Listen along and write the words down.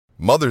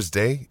Mother's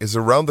Day is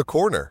around the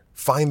corner.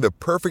 Find the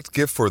perfect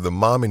gift for the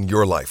mom in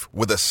your life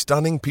with a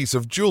stunning piece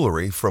of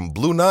jewelry from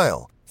Blue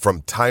Nile.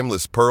 From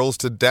timeless pearls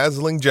to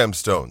dazzling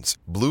gemstones,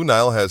 Blue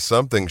Nile has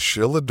something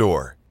she'll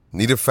adore.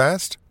 Need it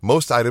fast?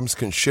 Most items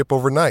can ship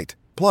overnight.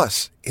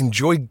 Plus,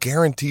 enjoy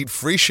guaranteed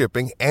free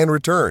shipping and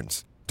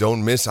returns.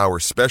 Don't miss our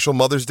special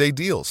Mother's Day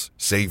deals.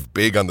 Save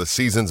big on the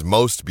season's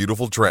most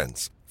beautiful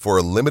trends. For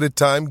a limited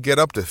time, get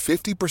up to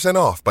 50%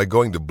 off by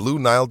going to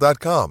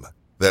BlueNile.com.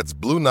 That's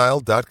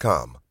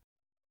BlueNile.com.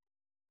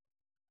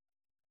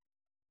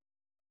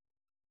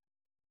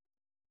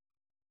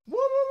 Woo, woo,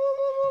 woo,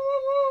 woo,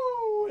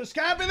 woo, woo. Is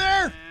Cappy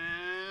there?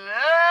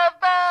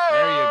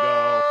 There you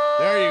go.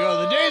 There you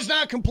go. The day's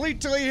not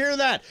complete till you hear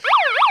that.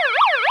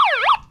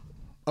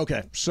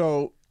 Okay,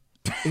 so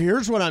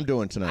here's what I'm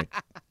doing tonight.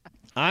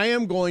 I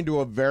am going to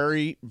a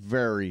very,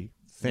 very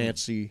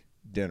fancy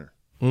dinner.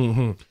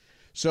 Mm-hmm.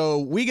 So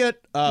we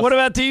get... what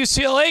about the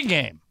UCLA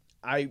game?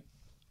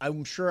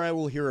 I'm sure I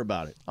will hear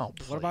about it. Oh,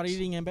 please. What about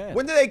eating in bed?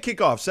 When do they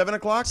kick off? 7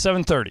 o'clock?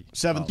 7:30.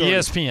 7:30.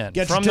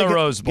 ESPN from the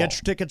Rose Bowl. Get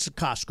your tickets at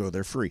Costco.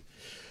 They're free.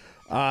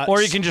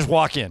 Or you can just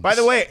walk in. By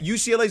the way,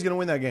 UCLA's going to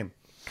win that game.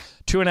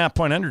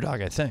 2.5-point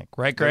underdog, I think.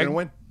 Right, Greg? They're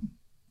going to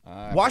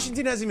win.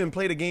 Washington hasn't even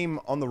played a game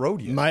on the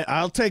road yet.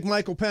 I'll take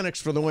Michael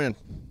Penix for the win.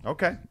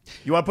 Okay.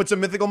 You want to put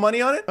some mythical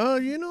money on it?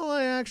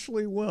 I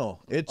actually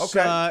will. It's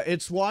okay.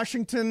 It's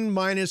Washington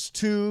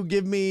 -2.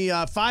 Give me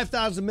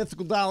 $5,000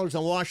 mythical dollars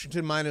on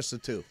Washington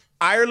 -2.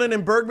 Ireland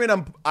and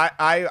Bergman.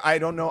 I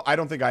don't know. I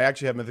don't think I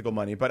actually have mythical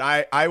money, but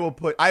I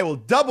will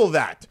double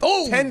that.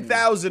 Oh,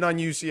 10,000 on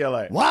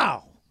UCLA.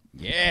 Wow.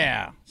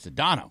 Yeah,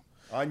 Sedano.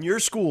 On your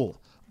school.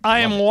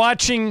 I am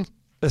watching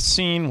a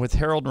scene with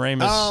Harold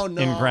Ramis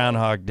in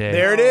Groundhog Day.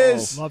 There it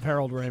is. Love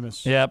Harold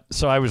Ramis. Yep,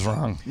 so I was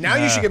wrong. Now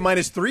you should get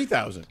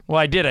 -3,000. Well,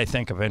 I did, I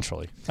think,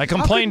 eventually. I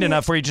complained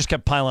enough where he just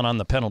kept piling on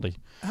the penalty.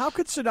 How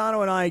could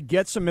Sedano and I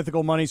get some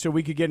mythical money so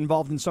we could get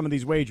involved in some of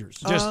these wagers?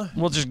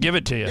 We'll just give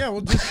it to you. Yeah,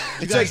 we'll just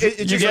you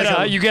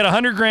get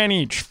 $100,0nd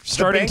each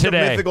starting bank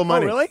today. Of mythical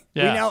money. Oh, really?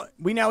 Yeah.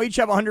 We now each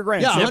have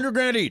 $100,000. Yeah,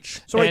 $100,000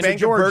 each. So wait, Bank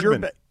of George,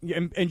 Bergman.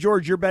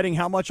 George, you're betting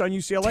how much on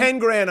UCLA?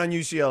 $10,000 on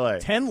UCLA.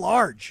 10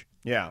 large.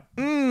 Yeah.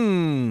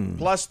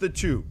 Plus the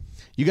 2.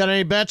 You got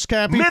any bets,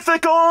 Cappy?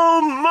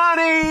 Mythical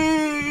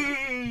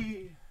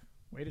money.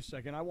 Wait a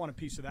second, I want a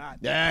piece of that.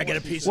 Yeah, I get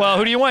a piece. Well,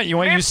 who do you want? You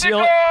want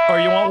UCLA or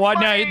you want what?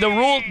 Now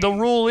the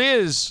rule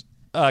is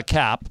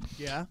Cap.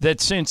 Yeah.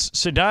 That since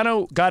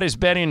Sedano got his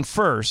bet in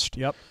first.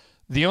 Yep.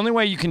 The only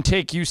way you can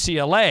take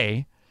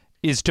UCLA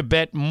is to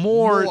bet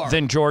more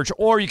than George,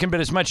 or you can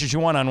bet as much as you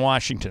want on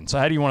Washington. So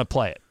how do you want to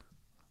play it?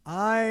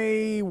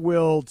 I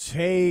will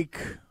take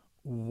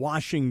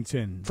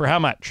Washington. For how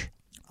much?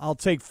 I'll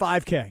take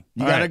 $5,000.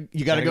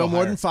 You gotta go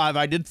more than 5.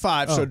 I did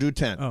 5, so do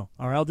 10. Oh,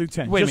 all right, I'll do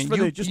 10. Wait a just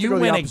minute, to you go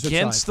the went opposite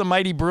against side. the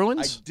Mighty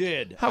Bruins? I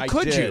did. How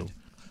could you?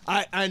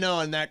 I know,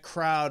 and that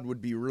crowd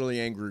would be really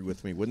angry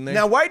with me, wouldn't they?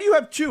 Now, why do you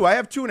have 2? I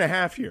have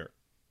 2.5 here.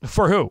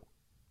 For who?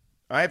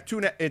 I have 2.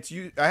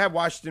 I have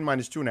Washington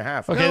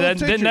 -2.5. Okay, No,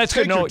 then that's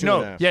good. No,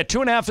 2.5. yeah,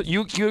 2.5.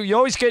 You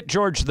always get,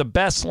 George, the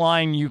best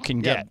line you can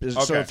get.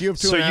 So if you have 2.5,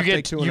 So you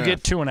take 2.5.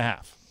 get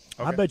 2.5.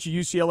 Okay. I bet you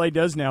UCLA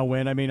does now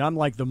win. I mean, I'm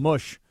like the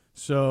mush.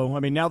 So, I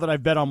mean, now that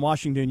I've bet on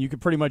Washington, you could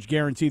pretty much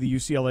guarantee the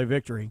UCLA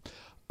victory.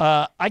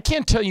 I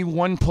can't tell you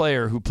one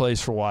player who plays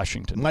for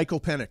Washington. Michael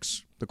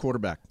Penix, the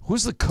quarterback.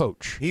 Who's the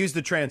coach? He used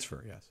the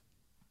transfer, yes.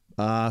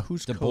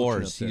 Who's The coaching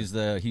Boers. up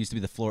there? He used to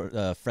be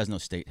the Fresno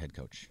State head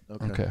coach.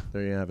 Okay.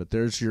 There you have it.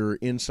 There's your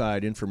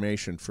inside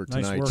information for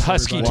Nice tonight's work,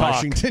 Husky everybody. talk.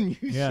 Washington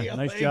Yeah, UCLA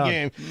nice job.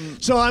 game.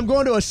 So I'm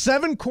going to a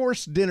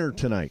 7-course dinner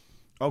tonight.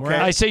 Okay.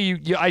 I say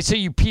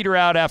you peter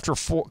out after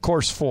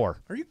course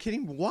 4 Are you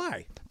kidding?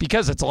 Why?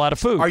 because it's a lot of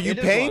food. Are you It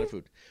is a lot paying? of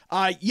food.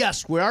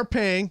 Yes, we are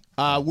paying.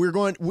 We're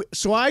going.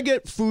 So I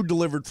get food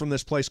delivered from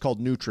this place called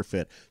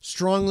NutriFit.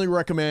 Strongly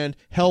recommend.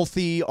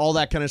 Healthy, all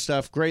that kind of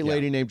stuff. Great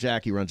lady named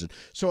Jackie runs it.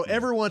 So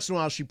every once in a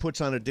while she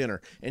puts on a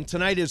dinner. And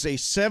tonight is a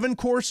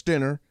 7-course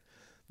dinner.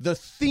 The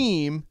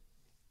theme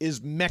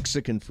is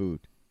Mexican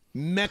food.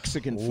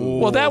 Mexican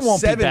food. Well, that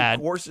won't be 7 bad.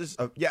 courses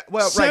of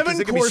well, 7 right, 'cause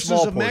it could be courses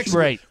small of portions. Mexican.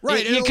 Right.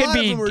 Right. It and could a lot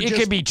of be them are just-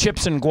 could be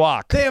chips and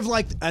guac. They have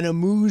like an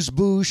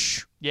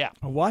amuse-bouche. Yeah.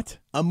 A what?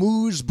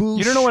 Amuse-bouche.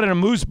 You don't know what an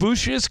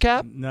amuse-bouche is,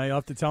 Cap? No, you'll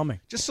have to tell me.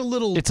 Just a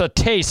little It's a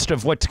taste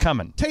of what's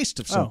coming. taste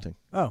of something.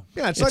 Oh,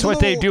 Yeah, it's It's like what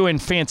a they little- do in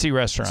fancy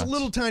restaurants. It's a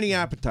little tiny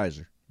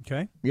appetizer.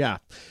 okay. Yeah.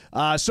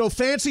 So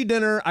fancy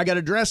dinner. I got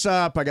to dress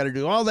up. I got to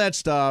do all that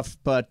stuff.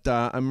 But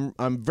I'm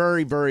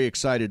very, very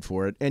excited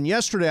for it. And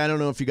yesterday, I don't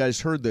know if you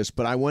guys heard this,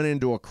 but I went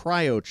into a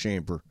cryo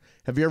chamber.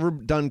 Have you ever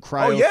done Oh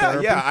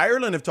cryotherapy? yeah.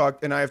 Ireland have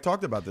talked, and I have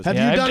talked about this. Have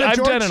Yeah, you done it, I've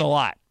George? done it a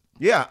lot.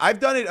 Yeah, I've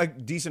done it a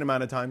decent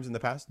amount of times in the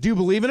past. Do you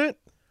believe in it?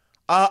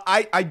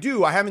 I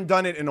do. I haven't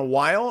done it in a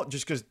while,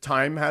 just because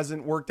time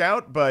hasn't worked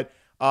out. But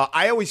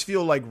I always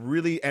feel like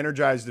really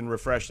energized and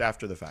refreshed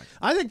after the fact.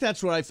 I think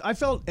that's what I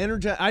felt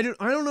energized. I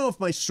don't know if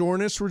my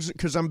soreness was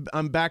because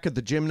I'm back at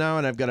the gym now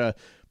and I've got a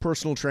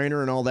personal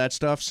trainer and all that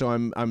stuff, so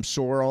I'm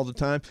sore all the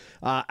time.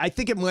 I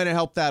think it might have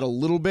helped that a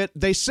little bit.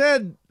 They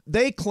said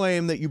they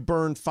claim that you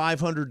burn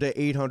 500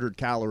 to 800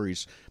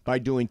 calories by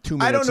doing 2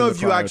 minutes. I don't know in if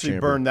the you cryo actually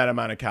chamber. burn that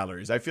amount of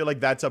calories. I feel like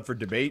that's up for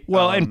debate.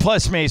 Well, and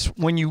plus, Mace,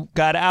 when you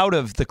got out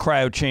of the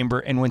cryo chamber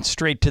and went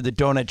straight to the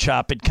donut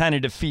shop, it kind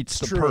of defeats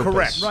the purpose.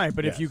 Correct. Right,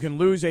 but if you can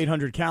lose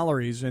 800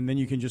 calories and then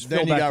you can just Then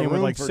fill you back got in with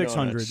room like for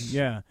 600. donuts.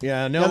 Yeah.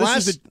 Yeah, no, Now, this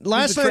last is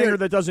last a night trainer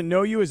that doesn't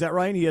know you. Is that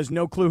right? He has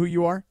no clue who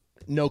you are?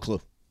 no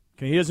clue.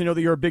 Okay, he doesn't know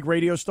that you're a big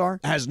radio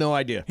star? Has no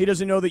idea. He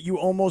doesn't know that you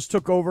almost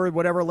took over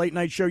whatever late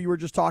night show you were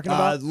just talking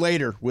about?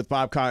 Later with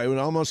Bob Costas,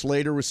 almost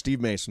later with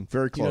Steve Mason.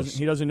 Very close.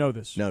 He doesn't know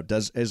this. No,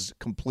 is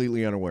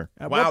completely unaware.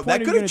 At wow, what point that are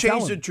you could have gonna tell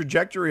changed the him?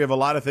 trajectory of a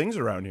lot of things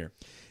around here.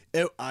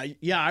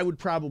 I would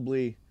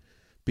probably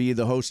be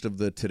the host of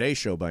the Today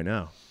Show by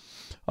now.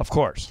 Of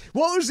course.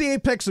 What was the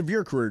apex of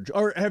your career?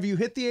 Or have you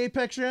hit the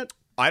apex yet?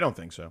 I don't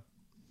think so.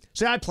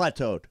 See, I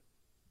plateaued.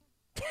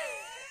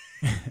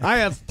 I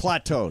have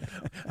plateaued.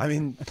 I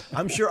mean,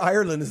 I'm sure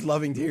Ireland is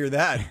loving to hear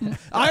that.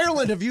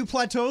 Ireland, have you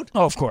plateaued?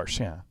 Oh, of course,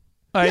 yeah.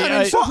 So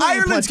Completely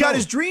Ireland's got plateaued.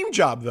 his dream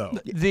job, though.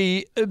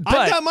 I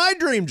got my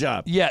dream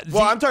job. Yeah,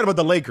 Well, I'm talking about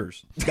the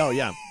Lakers. Oh,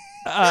 yeah.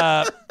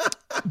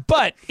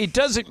 but it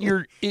doesn't.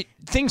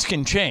 Things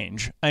can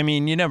change. I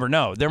mean, you never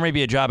know. There may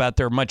be a job out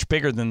there much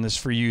bigger than this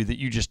for you that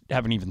you just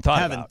haven't even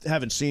thought about.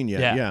 Haven't seen yet.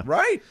 Yeah. Yeah.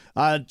 Right.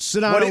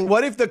 Sedano,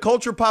 What if the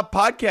Culture Pop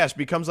podcast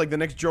becomes like the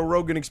next Joe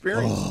Rogan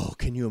experience? Oh,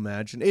 can you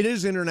imagine? It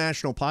is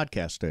International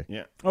Podcast Day.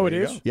 Yeah. Oh, it There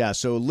you is? go. Yeah,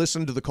 so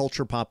listen to the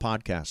Culture Pop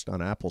podcast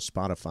on Apple,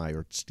 Spotify, or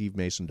at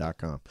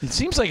stevemason.com. It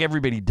seems like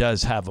everybody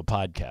does have a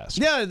podcast.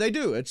 Yeah, they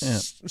do.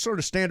 It's sort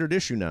of standard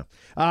issue now.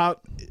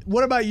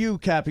 What about you,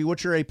 Cappy?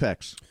 What's your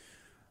apex?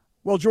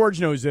 Well, George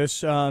knows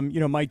this.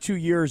 My 2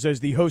 years as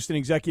the host and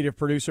executive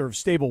producer of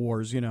Stable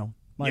Wars,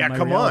 my Yeah,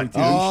 come reality on. TV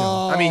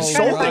show. I mean, Oh,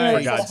 sold right. it,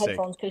 for God's sake.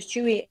 Headphones because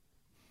Chewy.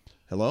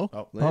 Hello?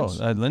 Oh,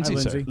 Lindsay. Lindsay, Hi,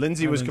 sir. Lindsay.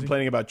 Lindsay Hi, was Lindsay.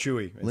 complaining about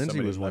Chewy. and Lindsay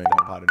somebody was left weighing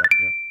that potted up.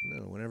 Yeah.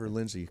 No, whenever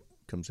Lindsay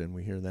comes in,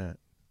 we hear that.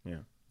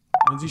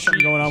 Lindsay,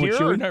 something going on with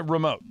Here or Chewy? no,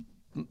 remote?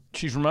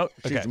 She's remote?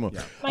 She's Okay. remote. My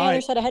All other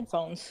right. set of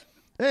headphones.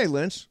 Hey,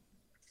 Linz.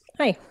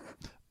 Hi.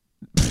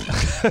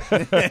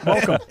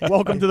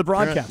 Welcome to the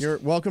broadcast. You're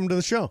welcome to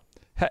the show.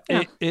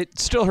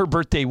 It's still her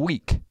birthday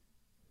week.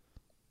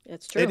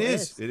 It's true. It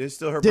is. It is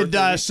still her Did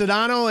birthday. week.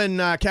 Sedano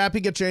and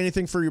Cappy get you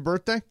anything for your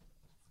birthday?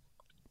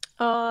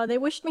 They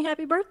wished me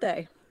happy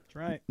birthday. That's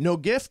right. No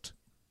gift?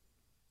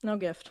 No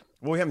gift.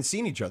 Well, we haven't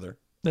seen each other.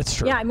 That's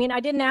true. Yeah, I mean, I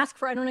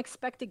don't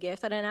expect a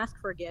gift. I didn't ask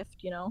for a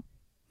gift,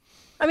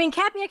 I mean,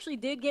 Cappy actually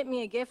did get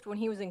me a gift when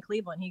he was in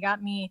Cleveland. He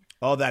got me,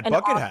 Oh, that An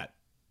bucket off- hat.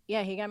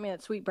 yeah, he got me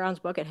that sweet Browns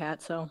bucket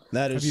hat. So,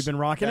 That is. Have you been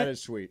rocking That it?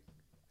 is sweet.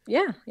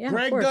 yeah. Of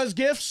Greg course. does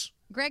gifts?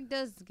 Greg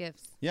does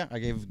gifts. Yeah, I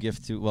gave a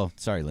gift to. Well,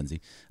 sorry, Lindsay.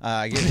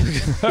 I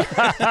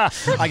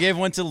gave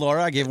one to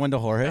Laura. I gave one to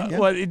Jorge. Yeah.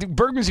 Well,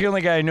 Bergman's the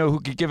only guy I know who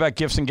could give out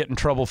gifts and get in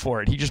trouble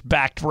for it. He just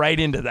backed right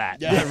into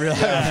that. I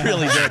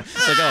really did.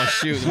 It's like, oh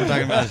shoot, we're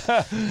talking about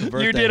his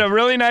birthday. You did a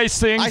really nice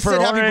thing I for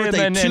said happy Jorge,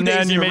 birthday and 2 then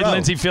days you in a made row.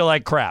 Lindsay feel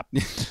like crap.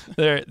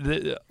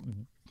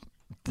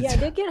 Yeah, I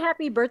did get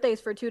happy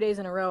birthdays for 2 days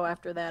in a row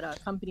after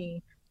that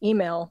company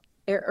email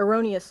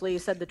erroneously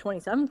said the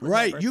 27th. Was my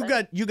Right.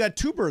 birthday. You got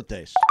 2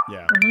 birthdays.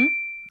 Yeah.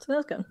 So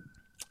that's good.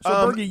 So,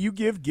 Bergie, you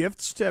give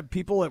gifts to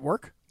people at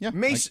work? Yeah.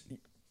 Mason.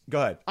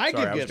 Go ahead. I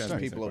Sorry, give was gifts gonna to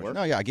say people at something. work.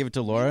 No, yeah, I gave it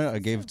to Laura. I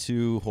gave it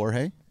to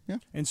Jorge. Yeah.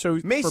 And so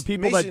Mason- for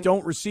people Mason- that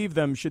don't receive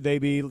them, should they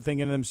be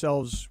thinking to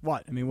themselves,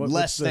 what? I mean, Less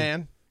what's the-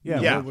 than. Yeah.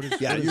 Yeah. What is,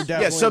 Yeah, what is- you're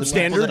definitely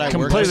substandard. That I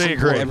work Completely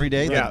with agree. every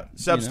day. Yeah, that,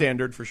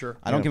 substandard for sure.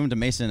 I don't give them to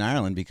Mason in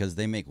Ireland because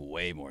they make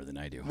way more than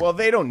I do. Well,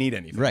 they don't need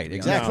anything. Right, to be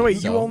exactly. So wait,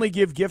 you So- only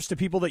give gifts to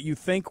people that you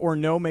think or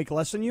know make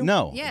less than you?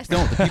 No. Yes.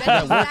 Don't. The people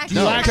that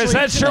work. Because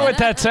that's sure what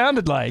that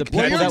sounded like. The people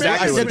you're that work, I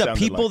exactly said what the it sounded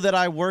people like. that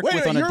I work Wait,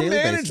 with on a you're daily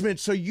basis. management,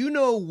 so you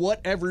know what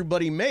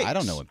everybody makes. I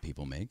don't know what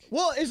people make.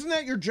 Well, isn't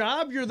that your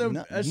job? You're the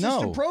No,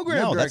 assistant program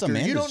no, director. that's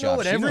Amanda's You don't know job.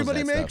 what She knows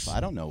everybody that makes? stuff. I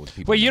don't know what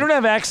people Wait, you make. don't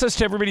have access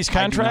to everybody's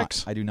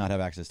contracts? I do not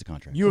have access to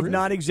contracts. You have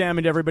not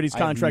examined everybody's I've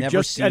contract, never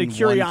just out seen of one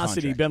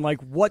curiosity, contract. been like,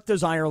 what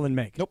does Ireland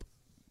make? Nope.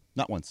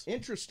 Not once.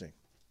 Interesting.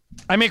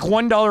 I make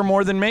 $1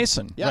 more than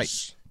Mason.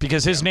 Yes.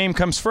 Because his name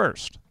comes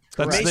first.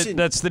 Mason-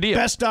 That's the deal.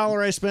 Best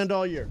dollar I spend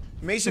all year.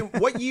 Mason,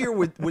 what year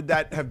would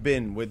that have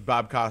been with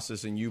Bob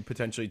Costas and you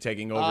potentially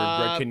taking over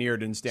Greg Kinnear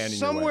and standing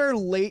your way? Somewhere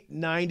late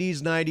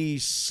 90s,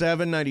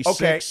 97, 96,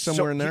 Okay,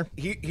 somewhere so in there.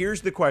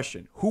 Here's the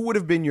question: who would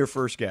have been your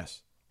first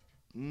guest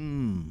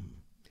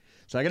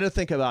So I got to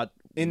think about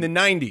in the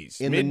 '90s,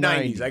 In the mid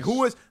 '90s? 90s. Like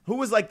who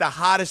was like the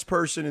hottest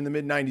person in the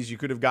mid '90s you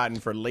could have gotten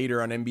for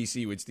later on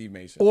NBC with Steve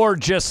Mason? Or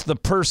just the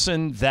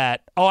person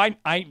that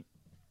I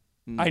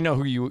know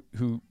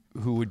who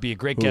would be a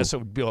great guest. It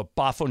would be a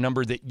Boffo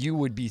number that you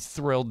would be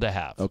thrilled to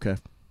have. Okay.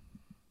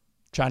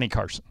 Johnny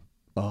Carson.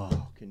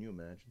 Oh, can you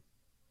imagine?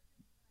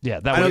 Yeah,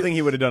 that I don't would think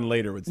he would have done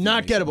later with Steve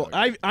Not Mason, gettable.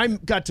 though. I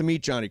got to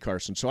meet Johnny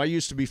Carson, so I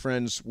used to be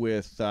friends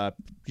with,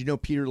 you know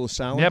Peter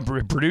LaSalle? yeah,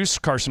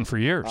 produced Carson for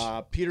years.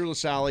 Peter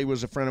LaSalle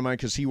was a friend of mine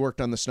because he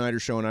worked on The Snyder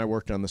Show and I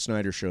worked on The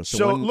Snyder Show.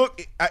 So when-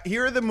 look,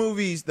 here are the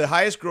movies, the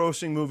highest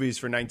grossing movies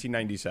for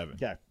 1997.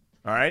 Okay.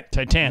 All right,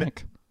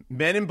 Titanic.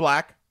 Men in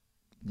Black.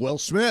 Will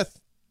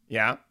Smith.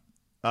 Yeah.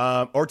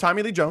 Or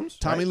Tommy Lee Jones.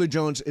 Tommy Lee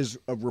Jones is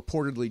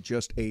reportedly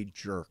just a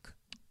jerk.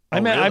 I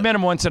met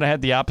him once and I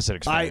had the opposite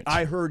experience.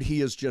 I heard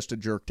he is just a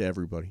jerk to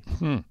everybody.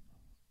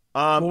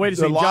 Well, wait a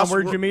second, John.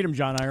 Where did you meet him,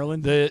 John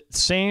Ireland? The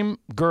same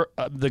girl,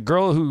 the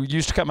girl who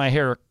used to cut my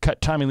hair,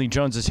 cut Tommy Lee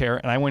Jones's hair,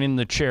 and I went in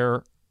the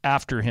chair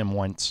after him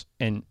once,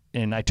 and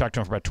I talked to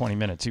him for about 20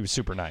 minutes. He was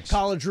super nice.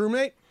 College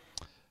roommate?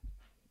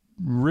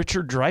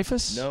 Richard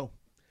Dreyfuss? No.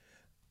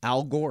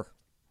 Al Gore.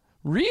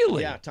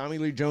 Really? Yeah, Tommy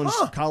Lee Jones'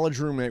 college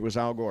roommate was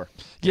Al Gore.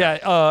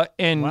 Yeah,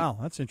 and wow,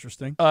 that's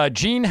interesting.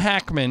 Gene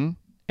Hackman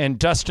and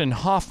Dustin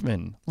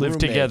Hoffman lived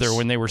together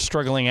when they were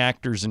struggling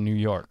actors in New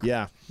York.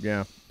 Yeah.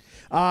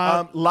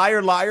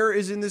 Liar Liar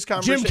is in this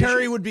conversation. Jim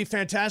Carrey would be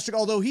fantastic,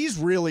 although he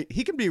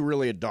can be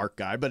really a dark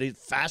guy, but he's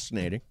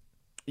fascinating.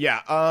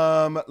 Yeah.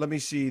 Let me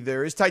see.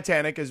 There is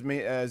Titanic,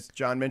 as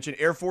John mentioned.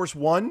 Air Force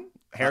One,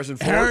 Harrison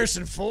Ford.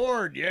 Harrison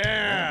Ford,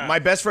 yeah. My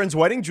Best Friend's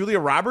Wedding, Julia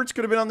Roberts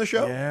could have been on the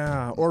show.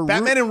 Yeah. Or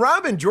Batman and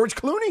Robin, George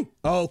Clooney.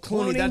 Oh,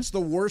 Clooney. That's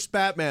the worst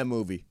Batman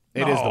movie.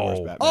 It is the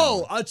worst Batman.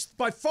 Oh, it's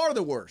by far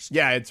the worst.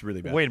 Yeah, it's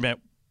really bad. Wait a minute.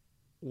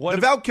 The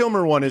Val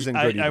Kilmer one isn't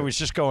good either. I was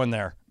just going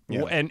there.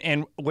 Yeah.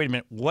 And wait a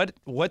minute.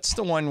 What's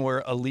the one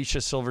where Alicia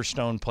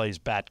Silverstone plays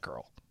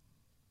Batgirl?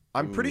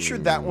 I'm pretty sure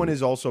that one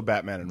is also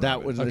Batman and Robin.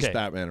 That was just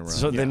Batman and Robin.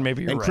 So then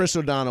maybe you're and right. Chris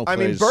O'Donnell plays...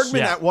 I mean,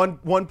 Bergman at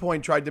one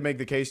point tried to make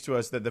the case to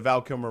us that the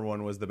Val Kilmer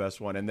one was the best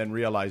one, and then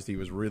realized he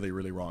was really,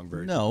 really wrong.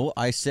 No,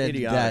 I said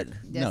Idiotic.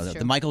 that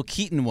the Michael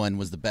Keaton one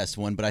was the best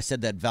one, but I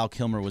said that Val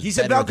Kilmer was He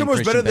better said Val than Kilmer was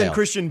Christian better Bale. than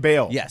Christian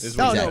Bale. Yes. is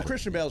No, what he no, said.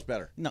 Christian Bale's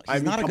better. No, I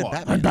he's mean, not a come good on.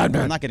 Batman. I'm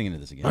Batman. I'm not getting into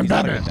this again. He's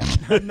not a good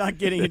Batman. I'm not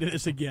getting into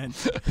this again.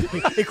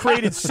 It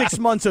created 6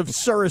 months of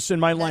Surus in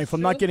my life. I'm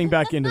not getting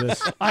back into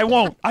this. I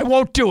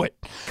won't do it.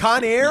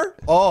 Con Air?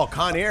 Oh,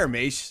 Con Air,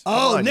 Mace. Come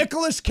Oh, on.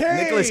 Nicolas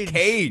Cage. Nicolas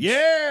Cage.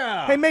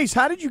 Yeah. Hey, Mace,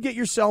 how did you get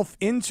yourself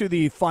into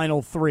the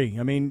final three?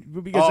 I mean,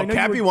 because I know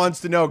Cappy you were, wants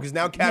to know, because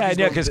now Cappy's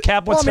Yeah, because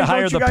Cap wants Well, I mean, to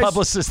hire don't you the guys-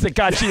 publicist that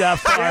got you that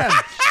far.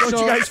 Yeah.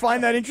 Don't you guys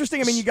find that interesting?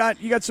 I mean, you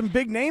got some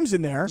big names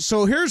in there.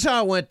 So here's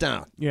how it went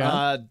down.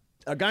 Yeah.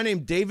 A guy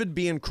named David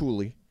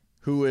Bianculli,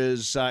 who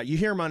is, you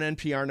hear him on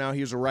NPR now. He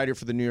was a writer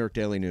for the New York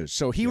Daily News.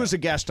 So he was a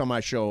guest on my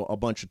show a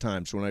bunch of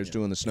times when I was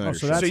doing the Snyder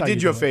So Show. that's he how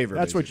did you you a do it. favor,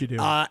 That's what you do.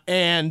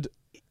 And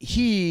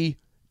he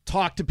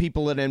talked to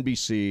people at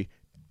NBC,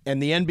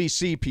 and the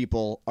NBC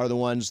people are the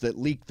ones that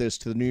leaked this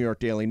to the New York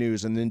Daily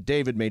News, and then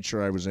David made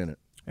sure I was in it.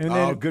 And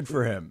then, good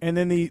for him. And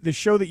then the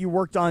show that you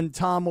worked on,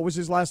 Tom, what was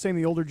his last name?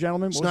 The older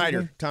gentleman, What was his Snyder.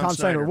 name? Tom Snyder.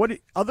 Snyder. What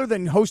other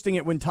than hosting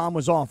it when Tom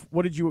was off?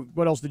 What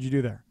else did you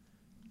do there?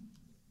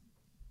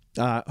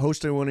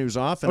 Hosted when he was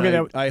off, and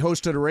Okay, I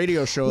hosted a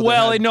radio show.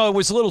 Well, that had, no, it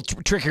was a little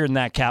trickier than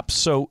that, Cap.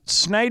 So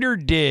Snyder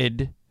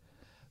did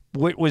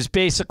what was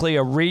basically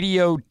a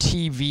radio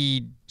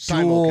TV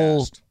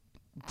dual simulcast.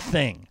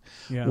 thing,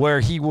 Yeah.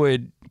 where he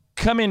would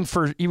come in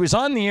he was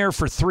on the air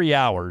for 3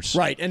 hours.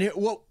 Right, and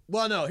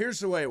no, here's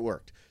the way it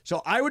worked.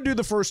 So I would do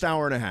the first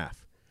hour and a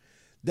half.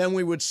 Then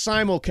we would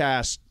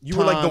simulcast. You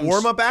were like the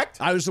warm-up act?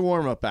 I was the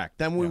warm-up act.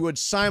 Then we would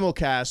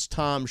simulcast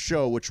Tom's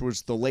show, which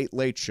was the Late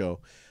Late Show.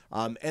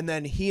 And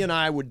then he and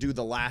I would do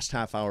the last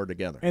half hour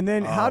together. And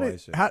then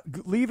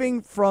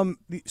leaving from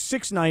the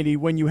 690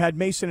 when you had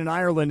Mason in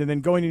Ireland and then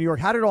going to New York,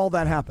 how did all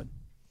that happen?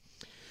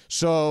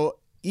 So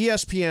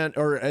ESPN,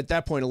 or at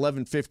that point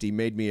 1150,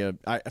 made me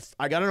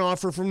I got an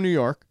offer from New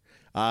York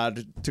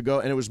to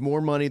go, and it was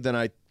more money than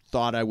I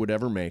thought I would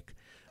ever make.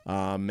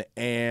 And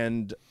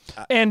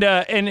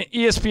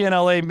ESPN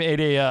LA made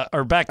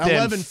or back then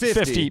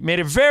 1150 made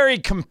a very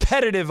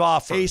competitive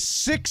offer. a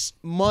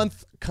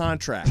 6-month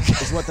contract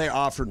is what they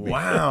offered me.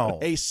 Wow.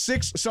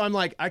 So I'm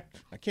like, I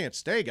can't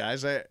stay,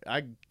 guys. I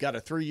got a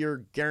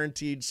 3-year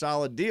guaranteed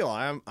solid deal.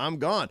 I'm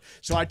gone.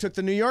 So I took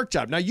the New York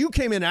job. Now you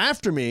came in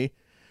after me.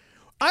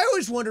 I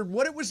always wondered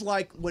what it was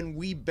like when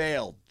we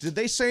bailed. Did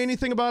they say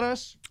anything about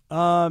us?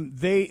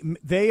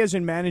 They as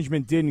in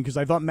management didn't, because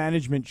I thought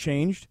management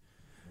changed.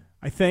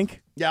 I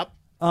think. Yep.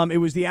 It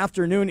was the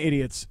afternoon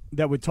idiots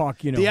that would talk,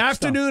 The stuff.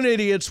 afternoon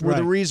idiots were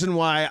the Right. reason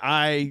why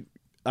I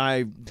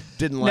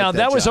didn't like Now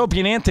that was job. Opie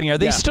and Anthony. Are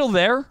they Yeah. still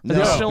there? Are they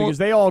No, still? because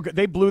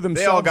they blew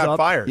themselves They all got up.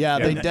 fired. Yeah,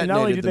 they And detonated not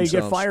only did they get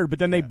themselves. fired, but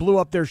then they blew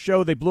up their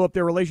show. They blew up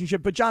their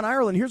relationship. But John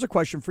Ireland, here's a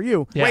question for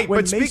you. Yeah. Wait, When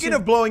but speaking Mason-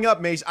 of blowing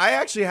up, Mace, I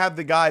actually have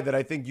the guy that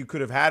I think you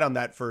could have had on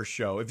that first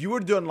show. If you were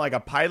doing like a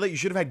pilot, you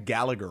should have had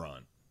Gallagher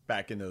on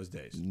back in those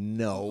days.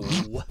 No.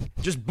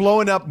 Just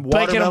blowing up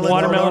Bacon and watermelon.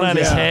 watermelon on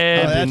his Yeah.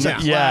 head. Oh, that's a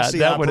and- classy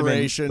that would have been.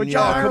 operation. But yeah.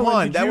 John Oh, come Ireland,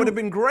 on. did That you- would have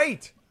been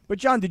great. But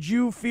John, did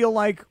you feel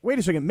like, wait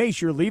a second,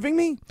 Mace, you're leaving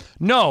me?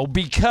 No,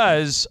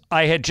 because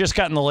I had just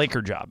gotten the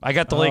Laker job. I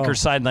got the Lakers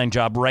sideline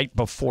job right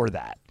before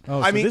that.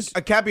 Oh, I so mean, this-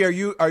 Cappy, are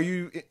you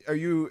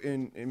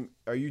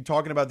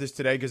talking about this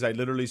today? Because I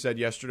literally said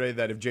yesterday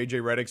that if JJ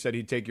Redick said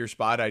he'd take your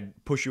spot, I'd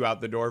push you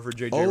out the door for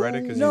JJ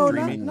Redick because no, he's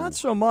dreamy. not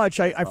so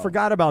much. I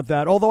forgot about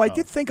that. Although I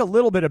did think a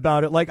little bit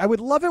about it. Like, I would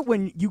love it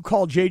when you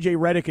call J.J.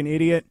 Redick an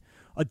idiot,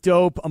 a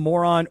dope, a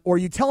moron, or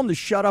you tell him to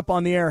shut up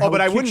on the air. Oh, but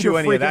I wouldn't do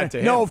any of that to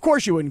him. No, of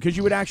course you wouldn't, because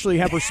you would actually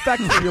have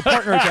respect for your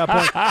partner at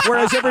that point.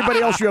 Whereas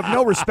everybody else you have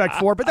no respect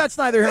for. But that's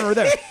neither here nor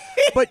there.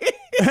 But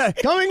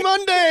coming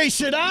Monday,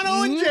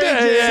 Sedano and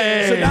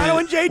JJ. Sedano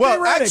and JJ Well,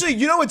 Redick. actually,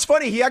 you know what's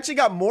funny? He actually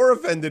got more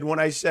offended when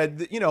I said,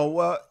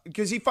 that,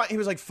 because he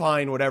was like,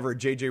 fine, whatever,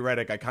 JJ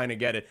Redick, I kind of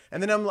get it.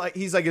 And then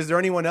he's like, is there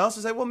anyone else?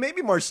 I said, well,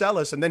 maybe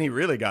Marcellus. And then he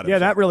really got it. Yeah,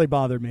 that really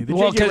bothered me. The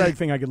Well, JJ Redick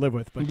thing I could live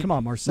with, but come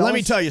on, Marcellus. Let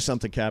me tell you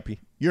something, Cappy.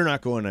 You're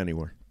not going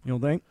anywhere. You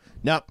don't think?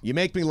 No, you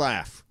make me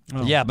laugh.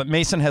 Oh. Yeah, but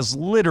Mason has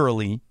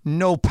literally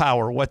no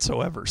power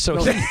whatsoever. So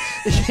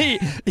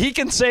he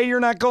can say you're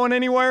not going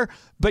anywhere,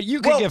 but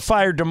you could get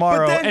fired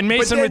tomorrow. And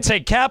Mason would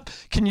say, Cap,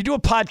 can you do a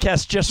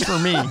podcast just for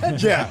me?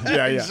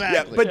 Yeah.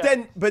 Exactly.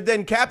 But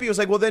then Cappy was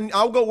like, well, then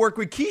I'll go work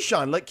with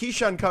Keyshawn. Let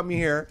Keyshawn come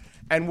here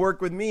and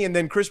work with me. And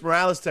then Chris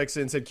Morales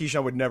texted and said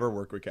Keyshawn would never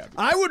work with Cappy.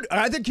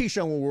 I think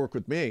Keyshawn will work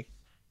with me.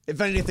 If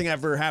anything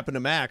ever happened to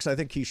Max, I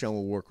think Keyshawn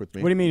will work with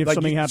me. What do you mean if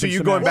something happens so you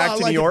to going Max? back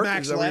to like New York? If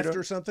Max Is that what you're left doing?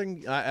 or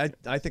something, I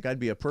think I'd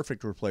be a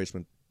perfect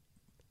replacement.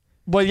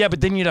 Well, yeah,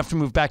 but then you'd have to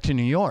move back to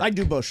New York. I'd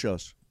do both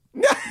shows.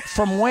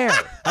 From where?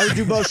 I would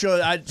do both shows.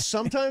 I'd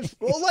sometimes,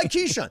 like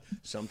Keyshawn,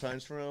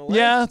 sometimes from LA.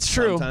 Yeah, that's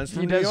true. Sometimes from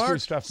He New does do York.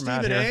 stuff from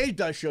Stephen out here. A.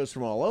 does shows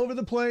from all over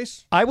the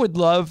place. I would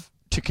love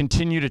to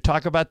continue to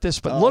talk about this,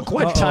 but look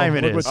what time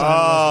it Look is. what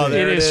time Oh,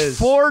 there It is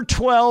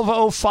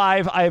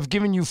 4:12:05. I have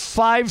given you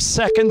 5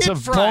 seconds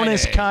of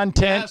bonus Friday.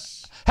 content. Yes.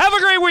 Have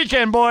a great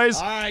weekend, boys.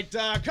 All right,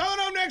 coming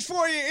up next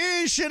for you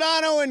is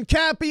Sedano and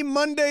Cappy.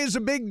 Monday is a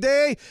big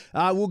day.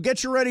 We'll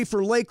get you ready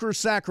for Lakers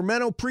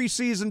Sacramento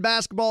preseason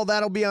basketball.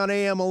 That'll be on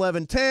AM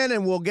 1110,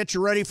 and we'll get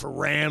you ready for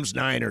Rams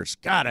Niners.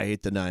 God, I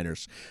hate the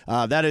Niners.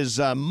 That is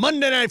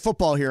Monday Night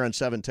Football here on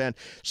 710.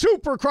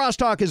 Super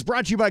Crosstalk is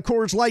brought to you by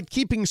Coors Light,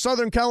 keeping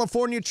Southern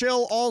California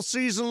chill all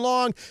season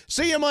long.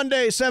 See you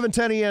Monday,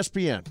 710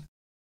 ESPN.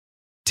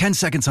 10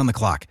 seconds on the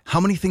clock. How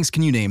many things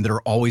can you name that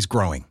are always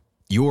growing?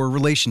 Your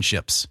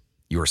relationships,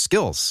 your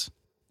skills,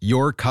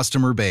 your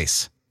customer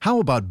base. How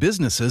about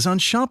businesses on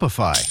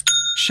Shopify?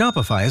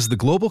 Shopify is the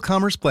global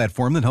commerce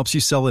platform that helps you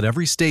sell at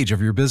every stage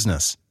of your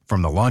business.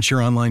 From the launch your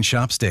online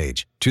shop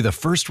stage, to the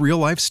first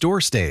real-life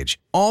store stage,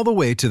 all the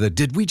way to the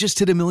did we just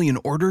hit a million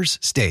orders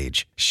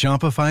stage.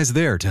 Shopify's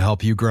there to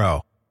help you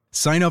grow.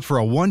 Sign up for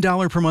a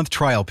 $1 per month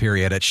trial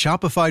period at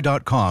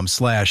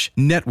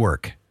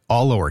shopify.com/network,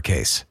 all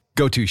lowercase.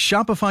 Go to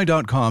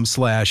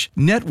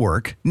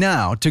shopify.com/network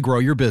now to grow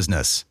your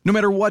business, no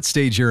matter what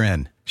stage you're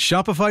in.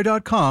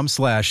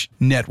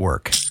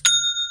 Shopify.com/network.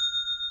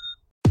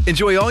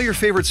 Enjoy all your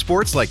favorite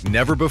sports like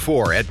never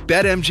before at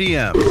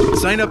BetMGM.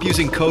 Sign up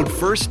using code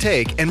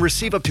FIRSTTAKE and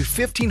receive up to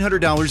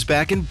 $1,500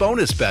 back in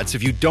bonus bets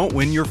if you don't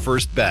win your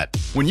first bet.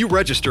 When you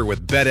register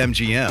with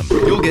BetMGM,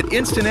 you'll get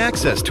instant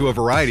access to a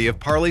variety of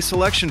parlay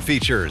selection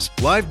features,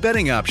 live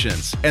betting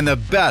options, and the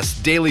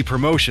best daily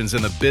promotions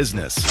in the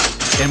business.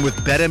 And with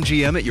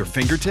BetMGM at your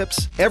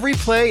fingertips, every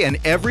play and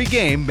every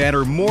game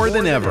matter more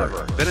than ever.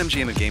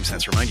 BetMGM and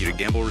GameSense remind you to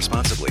gamble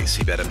responsibly.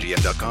 See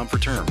BetMGM.com for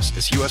terms.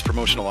 This U.S.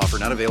 promotional offer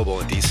not available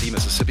in D.C.,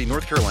 Mississippi,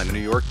 North Carolina, New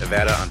York,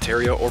 Nevada,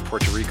 Ontario, or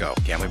Puerto Rico.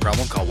 Gambling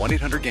problem? Call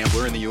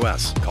 1-800-GAMBLER in the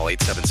U.S. Call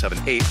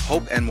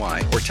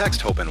 877-8-HOPE-NY or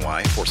text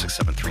HOPE-NY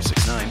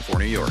 467-369 for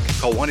New York.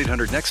 Call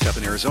 1-800-NEXT-STEP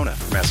in Arizona.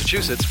 For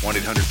Massachusetts,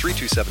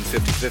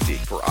 1-800-327-5050.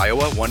 For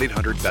Iowa,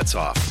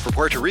 1-800-BETS-OFF. For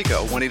Puerto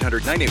Rico,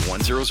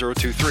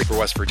 1-800-981-0023. For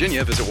West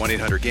Virginia, visit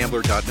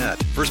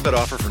 1-800-GAMBLER.net. First bet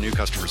offer for new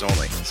customers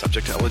only.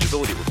 Subject to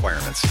eligibility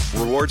requirements.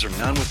 Rewards are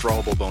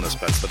non-withdrawable bonus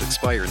bets that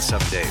expire in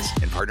 7 days.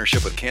 In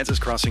partnership with Kansas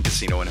Crossing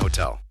Casino and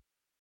Hotel.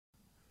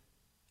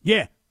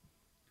 Yeah.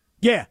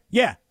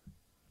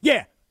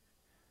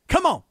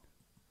 Come on.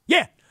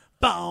 Yeah.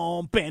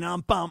 Bum,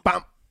 bam, bum,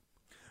 bum.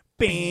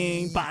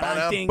 Bing,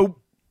 ba ding. Boop.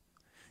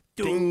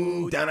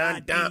 Do, da da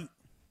da.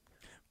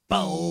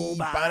 Boom,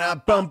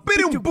 Ba bum,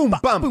 bidum, boom,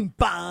 bum. boom,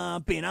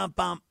 bum, bam,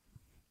 bum.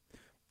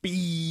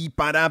 Beep,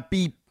 ba da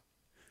beep.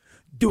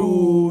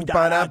 Do,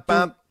 Ba da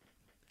bum.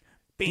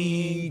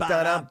 Bing, Da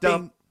ba da da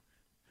dum. bing.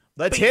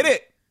 Let's hit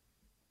it.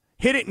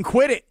 Hit it and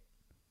quit it.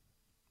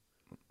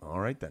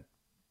 All right then.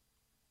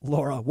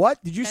 Laura,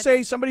 what? Did you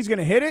say somebody's going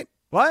to hit it?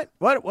 What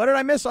did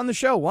I miss on the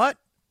show? What?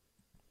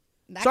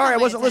 That Sorry, caught I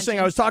my wasn't listening.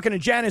 I attention. was talking to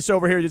Janice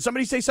over here. Did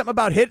somebody say something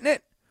about hitting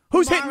it?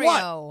 Who's hitting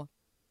what? Mario.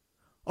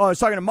 Oh, I was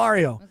talking to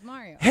Mario. It was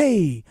Mario.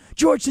 Hey,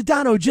 George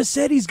Sedano just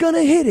said he's going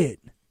to hit it.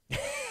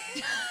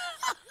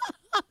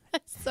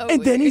 So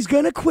And then weird. he's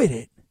going to quit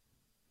it.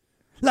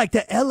 Like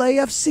the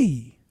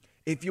LAFC.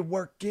 If you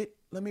work it,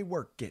 let me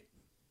work it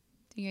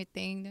do your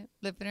thing,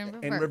 flip it and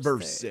reverse. and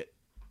reverse it.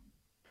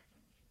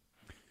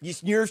 You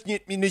snurf,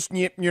 snip, snip,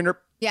 snip.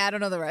 Yeah, I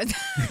don't know the rest.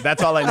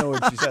 That's all I know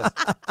what she says.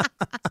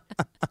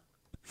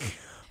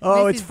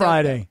 Oh, This it's is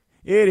Friday.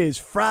 It is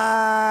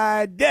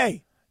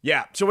Friday.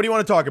 Yeah. So what do you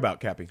want to talk about,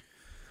 Cappy?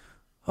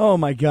 Oh,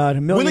 my God.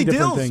 A million Willie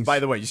different Dills, things. by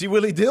the way. You see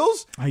Willie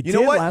Dills? I you did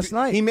know what? last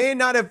night. He may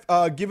not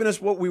have given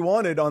us what we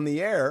wanted on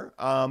the air,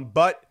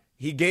 but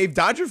he gave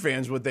Dodger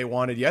fans what they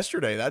wanted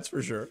yesterday. That's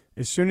for sure.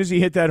 As soon as he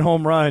hit that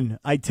home run,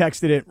 I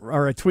texted it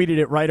or I tweeted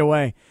it right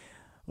away.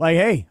 Like,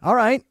 hey, all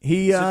right.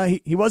 He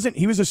was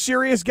a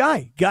serious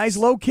guy. Guy's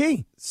low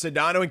key.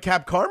 Sedano and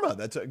Cap karma.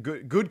 That's a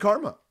good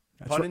karma.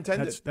 Pun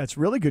intended. That's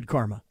really good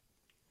karma.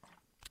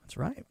 That's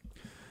right.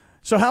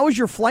 So how was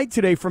your flight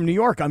today from New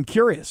York? I'm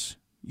curious.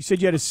 You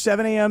said you had a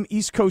 7 a.m.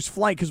 East Coast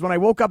flight, because when I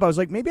woke up, I was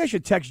like, maybe I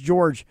should text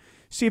George,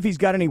 see if he's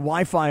got any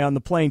Wi-Fi on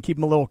the plane, keep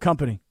him a little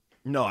company.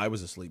 No, I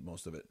was asleep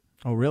most of it.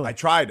 Oh, really? I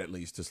tried at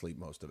least to sleep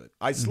most of it.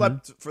 I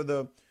slept for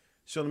the.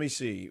 So let me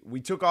see. We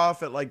took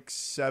off at like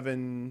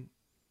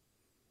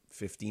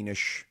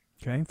 7:15ish.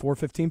 Okay,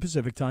 4:15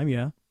 Pacific time.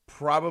 Yeah.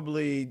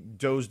 Probably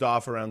dozed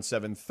off around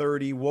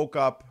 7:30. Woke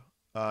up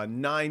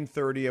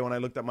 9:30 when I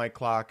looked at my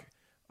clock.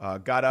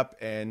 Got up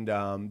and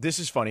this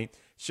is funny.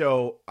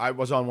 So I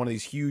was on one of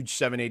these huge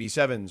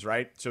 787s,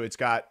 right? So it's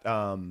got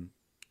a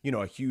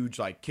huge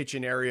like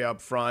kitchen area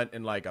up front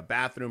and like a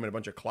bathroom and a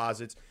bunch of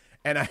closets.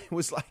 And I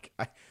was like,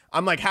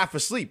 I'm like half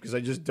asleep because I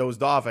just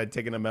dozed off. I had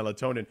taken a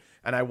melatonin,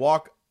 and I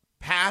walk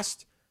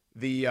past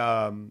the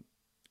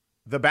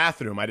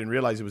bathroom. I didn't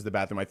realize it was the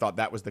bathroom. I thought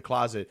that was the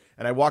closet.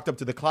 And I walked up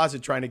to the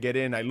closet trying to get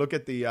in. I look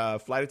at the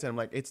flight attendant. I'm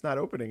like, it's not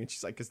opening. And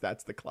she's like, because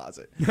that's the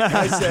closet. And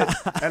I said,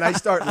 and I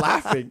start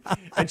laughing.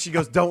 And she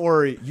goes, don't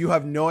worry. You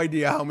have no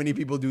idea how many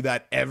people do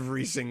that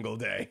every single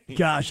day.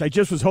 Gosh, I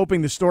just was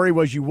hoping the story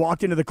was you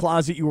walked into the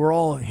closet, you were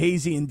all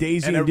hazy and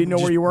daisy and didn't know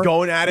where you were.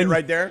 Going at it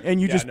right there. And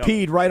you just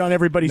peed right on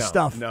everybody's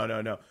stuff.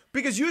 No.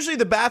 Because usually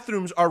the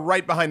bathrooms are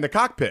right behind the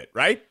cockpit,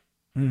 right?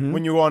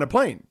 When you go on a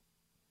plane.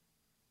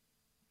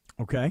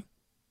 Okay.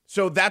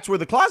 So that's where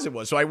the closet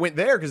was. So I went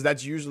there because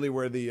that's usually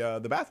where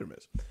the bathroom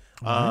is.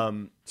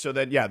 So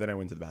then I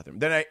went to the bathroom.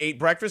 Then I ate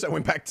breakfast.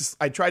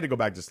 I tried to go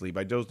back to sleep.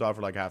 I dozed off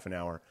for like half an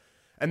hour.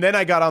 And then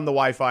I got on the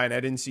Wi-Fi and I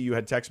didn't see you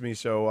had texted me.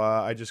 So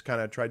I just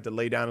kind of tried to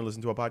lay down and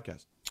listen to a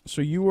podcast.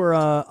 So you were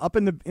up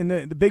in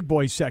the big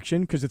boys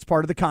section because it's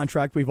part of the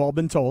contract. We've all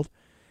been told.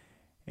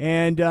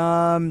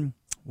 And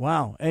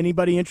wow,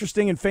 anybody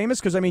interesting and famous?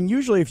 Because, I mean,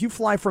 usually if you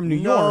fly from New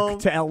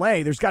York to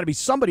L.A., there's got to be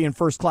somebody in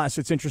first class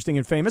that's interesting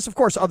and famous. Of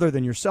course, other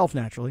than yourself,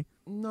 naturally.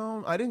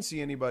 No, I didn't see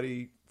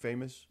anybody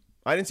famous.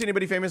 I didn't see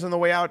anybody famous on the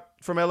way out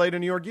from L.A. to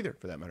New York either,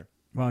 for that matter.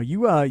 Well,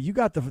 you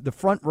got the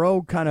front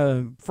row kind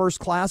of first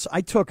class. I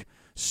took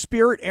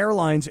Spirit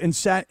Airlines and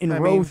sat in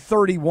row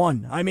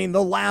 31. I mean,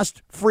 the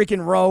last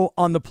freaking row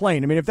on the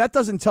plane. I mean, if that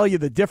doesn't tell you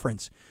the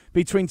difference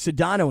between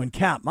Sedano and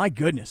Cap, my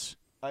goodness.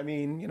 I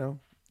mean,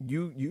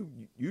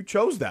 you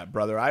chose that,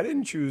 brother. I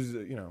didn't choose,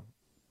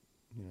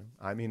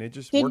 I mean, it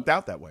just worked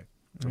out that way.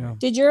 Yeah.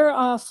 Did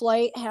your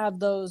flight have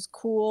those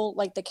cool,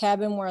 like the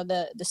cabin where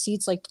the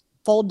seats like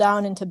fold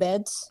down into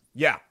beds?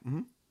 Yeah.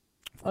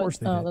 Of course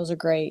they did. Those are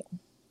great.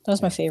 That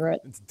was my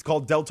favorite. It's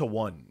called Delta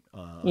One.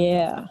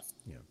 Yeah.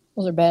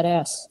 Those are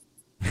badass.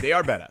 They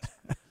are badass.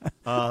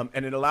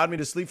 And it allowed me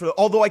to sleep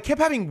although I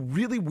kept having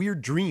really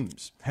weird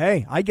dreams.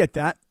 Hey, I get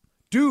that.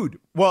 Dude,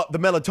 well, the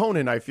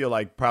melatonin, I feel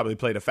like, probably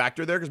played a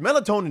factor there because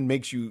melatonin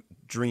makes you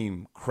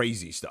dream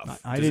crazy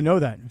stuff. I didn't know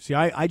that. See,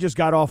 I just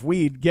got off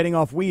weed. Getting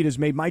off weed has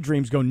made my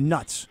dreams go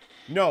nuts.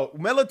 No,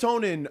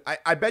 melatonin,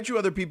 I bet you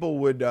other people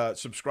would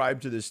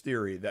subscribe to this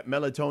theory that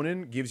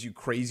melatonin gives you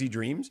crazy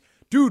dreams.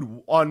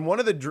 Dude, on one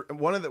of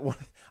the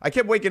I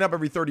kept waking up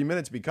every 30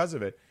 minutes because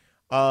of it.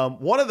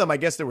 One of them, I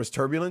guess there was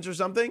turbulence or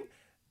something,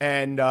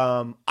 and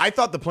I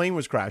thought the plane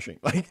was crashing.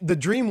 Like, the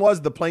dream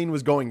was the plane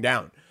was going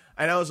down.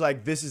 And I was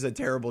like, this is a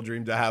terrible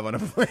dream to have on a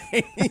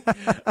plane.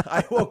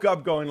 I woke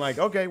up going like,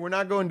 okay, we're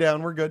not going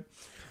down. We're good.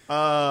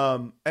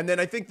 And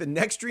then I think the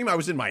next dream, I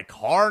was in my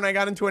car and I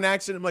got into an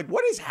accident. I'm like,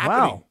 what is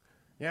happening? Wow.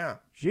 Yeah.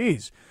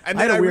 Jeez. And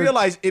then I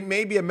realized it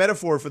may be a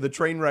metaphor for the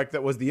train wreck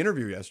that was the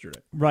interview yesterday.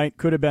 Right.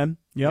 Could have been.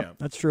 Yep.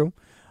 That's true.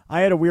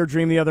 I had a weird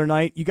dream the other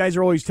night. You guys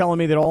are always telling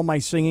me that all my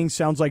singing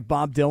sounds like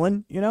Bob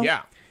Dylan,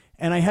 Yeah.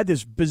 And I had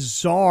this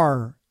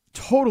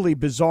totally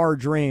bizarre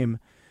dream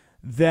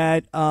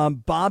that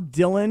Bob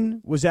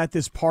Dylan was at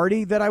this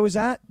party that I was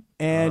at,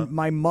 and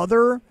my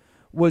mother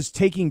was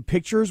taking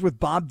pictures with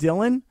Bob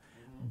Dylan,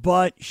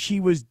 but she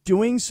was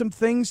doing some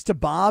things to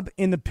Bob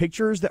in the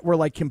pictures that were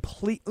like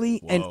completely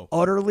and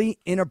utterly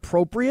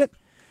inappropriate.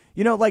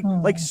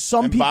 Like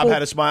some and people. Bob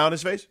had a smile on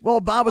his face? Well,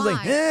 Bob was like,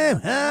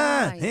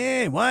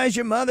 hey, why is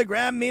your mother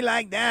grabbing me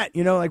like that?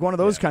 Like one of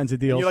those kinds of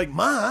deals. And you're like,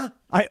 Ma?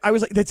 I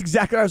was like, that's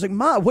exactly what I was like,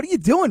 Ma, what are you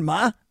doing,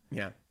 Ma?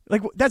 Yeah.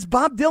 Like, that's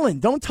Bob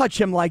Dylan. Don't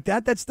touch him like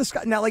that. That's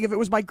disgusting. Now, like, if it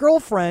was my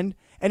girlfriend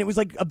and it was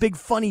like a big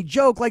funny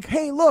joke, like,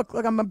 hey, look,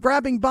 I'm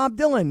grabbing Bob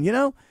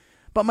Dylan,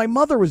 But my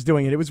mother was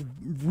doing it. It was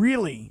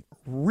really,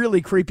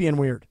 really creepy and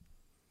weird.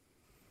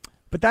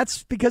 But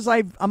that's because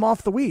I'm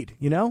off the weed,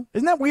 Isn't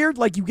that weird?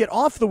 Like, you get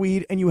off the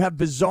weed and you have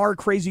bizarre,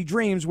 crazy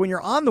dreams. When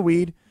you're on the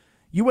weed,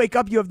 you wake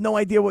up, you have no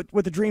idea what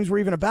the dreams were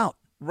even about.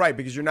 Right,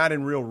 because you're not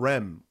in real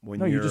REM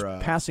when you're just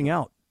passing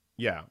out.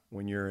 Yeah,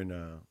 when you're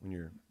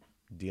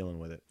dealing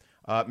with it.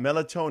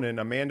 Melatonin,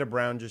 Amanda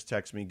Brown just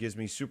texted me, gives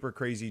me super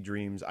crazy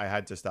dreams. I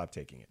had to stop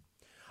taking it.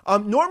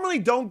 Normally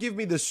don't give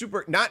me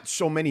the not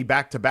so many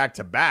back to back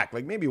to back,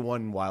 like maybe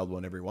one wild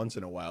one every once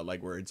in a while,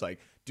 like where it's like,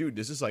 dude,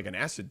 this is like an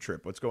acid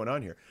trip. What's going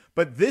on here?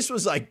 But this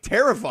was like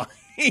terrifying.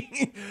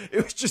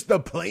 It was just the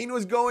plane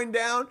was going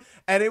down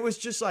and it was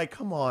just like,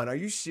 come on, are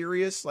you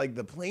serious? Like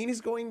the plane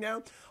is going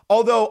down?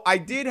 Although I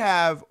did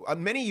have,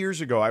 many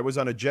years ago, I was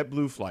on a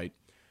JetBlue flight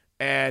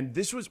and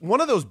this was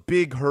one of those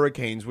big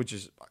hurricanes, which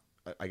is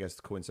I guess,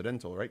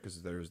 coincidental, right?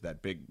 Because there's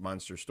that big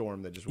monster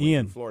storm that just went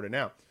Ian. through Florida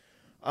now.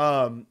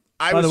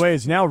 By the way,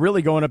 it's now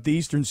really going up the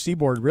eastern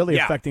seaboard, really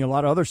affecting a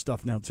lot of other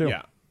stuff now, too.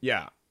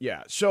 Yeah.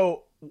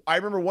 So I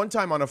remember one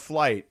time on a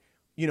flight,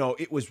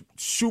 it was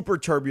super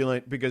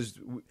turbulent because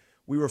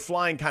we were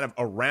flying kind of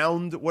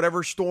around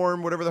whatever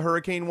storm, whatever the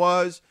hurricane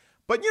was.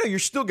 But, you're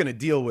still going to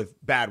deal with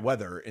bad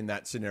weather in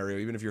that scenario,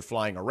 even if you're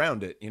flying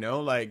around it,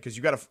 because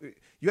you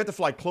have to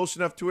fly close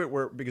enough to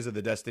it because of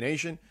the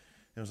destination.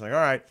 And I was like, all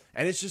right.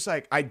 And it's just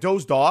like I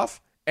dozed off.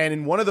 And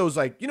in one of those,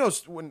 like,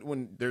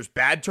 when there's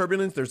bad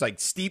turbulence, there's like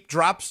steep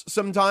drops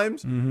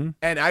sometimes. Mm-hmm.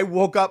 And I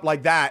woke up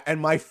like that.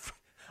 And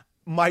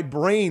my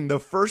brain, the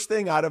first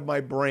thing out of my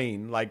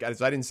brain, like,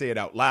 as I didn't say it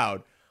out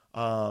loud,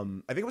 I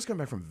think it was coming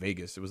back from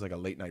Vegas. It was like a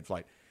late night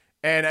flight.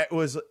 And it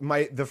was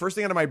the first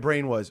thing out of my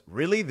brain was,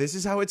 really? This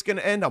is how it's going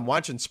to end? I'm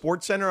watching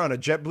SportsCenter on a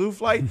JetBlue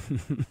flight?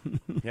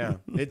 Yeah.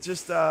 It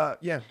just,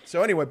 yeah.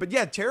 So anyway, but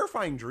yeah,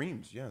 terrifying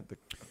dreams. Yeah. The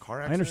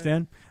car accident. I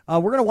understand.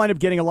 We're going to wind up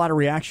getting a lot of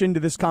reaction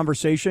to this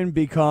conversation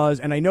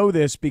and I know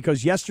this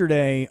because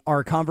yesterday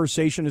our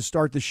conversation to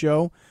start the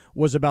show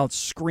was about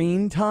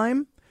screen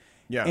time.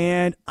 Yeah.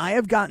 And I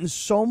have gotten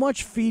so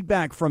much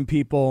feedback from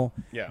people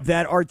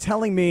that are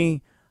telling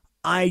me,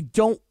 I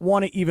don't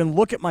want to even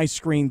look at my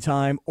screen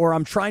time, or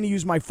I'm trying to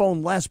use my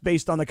phone less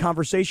based on the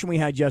conversation we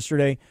had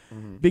yesterday,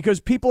 because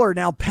people are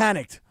now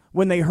panicked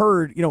when they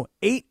heard,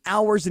 8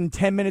 hours and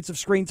 10 minutes of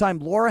screen time.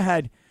 Laura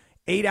had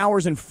 8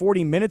 hours and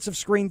 40 minutes of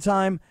screen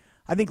time.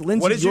 I think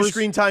Lindsay, what is your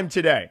screen time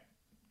today?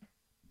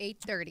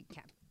 8:30,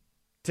 Cap.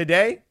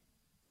 Today?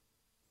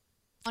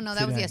 Oh, no,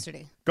 that was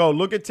yesterday. Go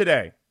look at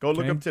today. Go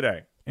look up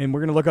today. And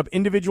we're going to look up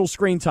individual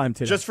screen time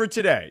today. Just for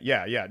today.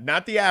 Yeah.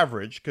 Not the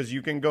average, because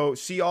you can go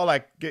see all,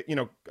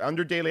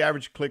 under daily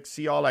average, click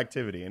see all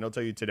activity, and it'll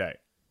tell you today.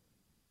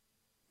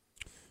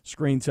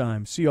 Screen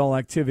time, see all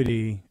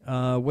activity.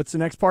 What's the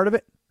next part of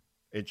it?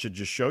 It should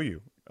just show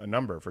you a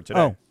number for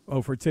today.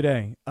 Oh, for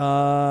today.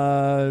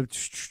 Am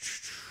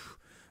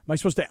I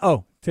supposed to?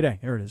 Oh, today.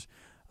 Here it is.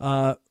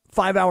 5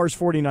 hours,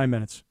 49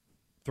 minutes.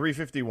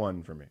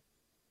 3:51 for me.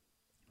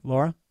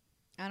 Laura?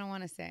 I don't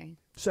want to say.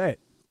 Say it.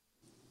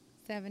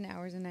 7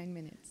 hours and 9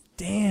 minutes.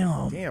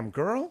 Damn,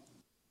 girl.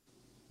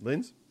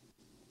 Linz?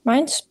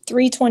 Mine's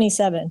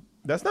 3:27.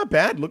 That's not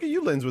bad. Look at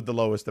you, Linz, with the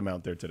lowest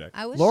amount there today.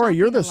 Laura,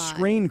 you're the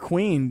screen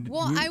queen.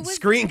 Well, I was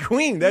screen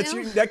queen.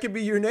 That could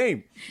be your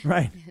name,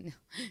 right?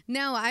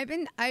 No,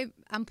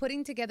 I'm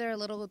putting together a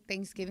little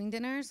Thanksgiving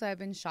dinner, so I've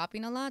been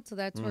shopping a lot. So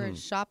that's where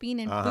shopping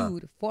and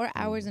food, 4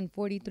 hours and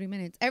 43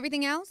 minutes.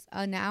 Everything else,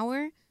 an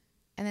hour,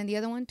 and then the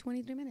other one,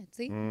 23 minutes.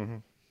 See. Mm-hmm.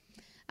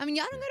 I mean,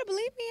 y'all don't gotta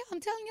believe me. I'm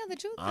telling y'all the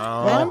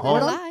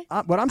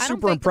truth. What I'm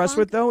super impressed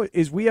with, though,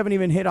 is we haven't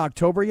even hit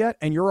October yet,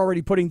 and you're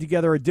already putting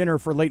together a dinner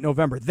for late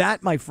November.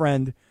 That, my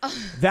friend,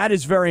 that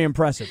is very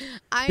impressive.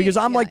 Because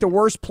I'm like the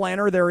worst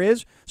planner there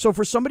is. So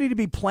for somebody to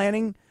be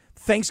planning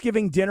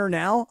Thanksgiving dinner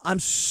now, I'm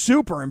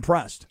super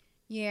impressed.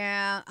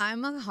 Yeah,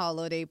 I'm a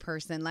holiday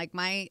person. Like,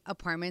 my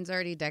apartment's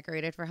already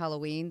decorated for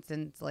Halloween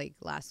since, like,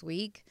 last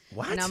week.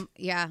 What?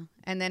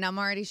 And then I'm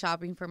already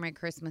shopping for my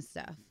Christmas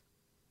stuff.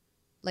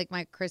 Like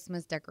my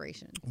Christmas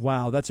decorations.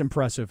 Wow, that's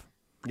impressive.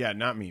 Yeah,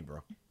 not me,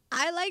 bro.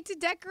 I like to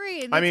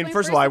decorate. I mean,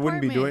 first of all, I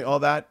wouldn't be doing all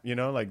that.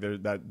 Like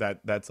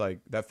that's like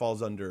that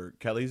falls under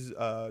Kelly's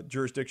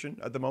jurisdiction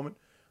at the moment.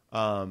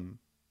 And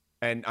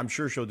I'm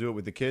sure she'll do it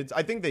with the kids.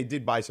 I think they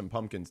did buy some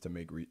pumpkins to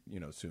make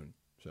soon.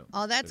 So.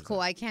 Oh, that's cool.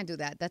 I can't do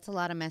that. That's a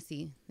lot of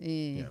messy.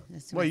 Yeah.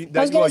 Well, you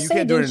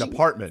can't do it in an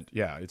apartment.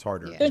 Yeah, it's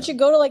harder. Yeah. Don't you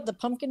go to like the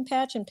pumpkin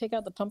patch and pick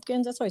out the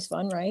pumpkins? That's always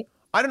fun, right?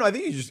 I don't know. I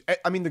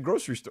think the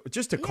grocery store,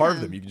 just to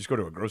carve them, you can just go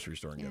to a grocery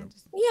store and get them.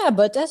 Yeah,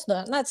 but that's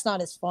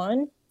not as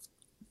fun.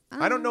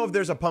 I don't know if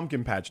there's a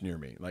pumpkin patch near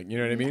me. Like, you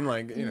know what I mean?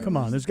 Like, Come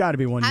on, there's got to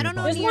be one. I don't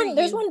know.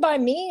 There's one by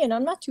me, and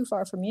I'm not too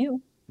far from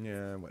you.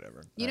 Yeah,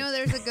 whatever.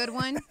 There's a good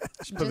one.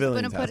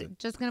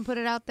 just gonna put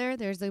it out there.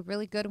 There's a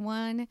really good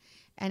one,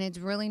 and it's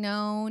really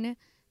known.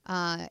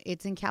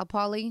 It's in Cal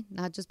Poly,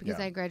 not just because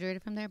I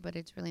graduated from there, but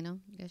it's really known.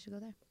 You guys should go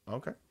there.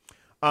 Okay.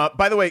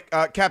 By the way,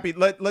 Cappy,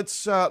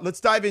 let's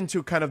dive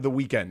into kind of the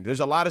weekend.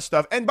 There's a lot of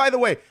stuff. And by the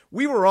way,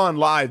 we were on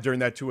live during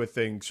that Tua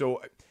thing.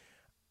 So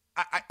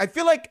I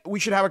feel like we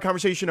should have a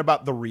conversation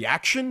about the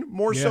reaction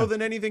more so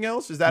than anything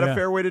else. Is that a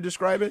fair way to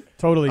describe it?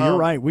 Totally. You're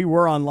right. We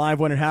were on live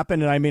when it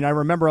happened. And I mean, I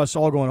remember us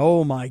all going,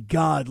 oh my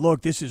God,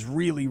 look, this is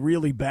really,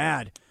 really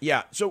bad.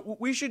 Yeah. So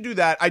we should do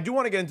that. I do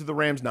want to get into the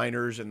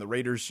Rams-Niners and the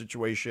Raiders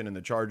situation and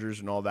the Chargers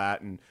and all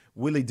that. And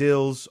Willie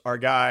Dills, our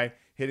guy,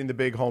 hitting the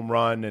big home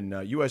run, and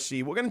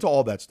USC. We'll get into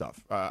all that stuff,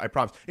 I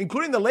promise.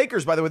 Including the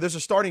Lakers, by the way. There's a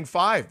starting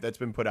five that's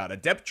been put out, a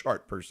depth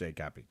chart per se,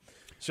 Cappy.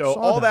 So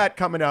all that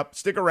coming up.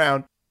 Stick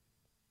around.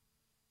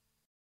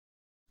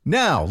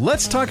 Now,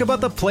 let's talk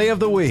about the play of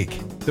the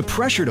week. The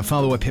pressure to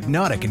follow up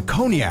Hypnotic and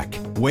Cognac,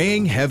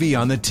 weighing heavy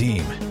on the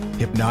team.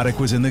 Hypnotic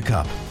was in the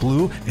cup,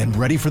 blue, and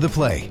ready for the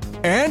play.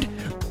 And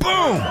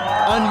boom!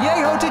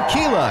 Añejo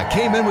Tequila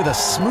came in with a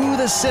smooth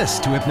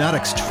assist to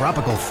Hypnotic's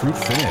tropical fruit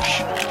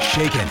finish.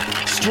 Shaken,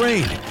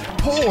 strained,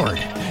 poured.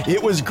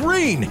 It was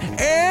green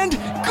and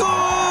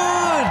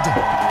good!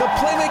 The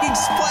playmaking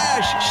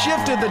splash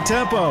shifted the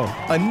tempo.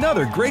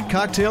 Another great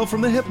cocktail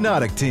from the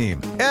Hypnotic team.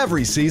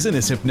 Every season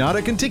is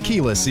Hypnotic and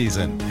Tequila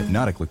season.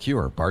 Hypnotic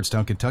Liqueur,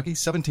 Bardstown, Kentucky,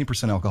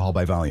 17% alcohol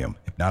by volume.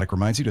 Hypnotic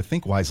reminds you to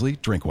think wisely,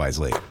 drink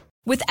wisely.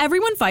 With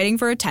everyone fighting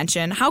for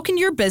attention, how can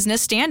your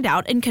business stand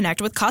out and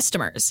connect with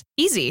customers?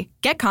 Easy.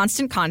 Get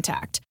Constant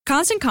Contact.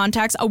 Constant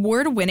Contact's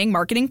award-winning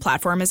marketing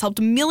platform has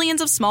helped millions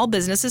of small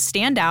businesses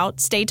stand out,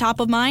 stay top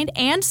of mind,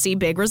 and see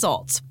big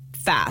results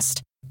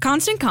fast.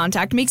 Constant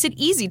Contact makes it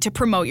easy to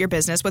promote your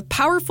business with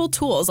powerful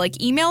tools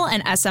like email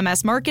and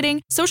SMS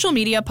marketing, social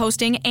media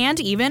posting,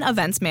 and even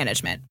events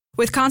management.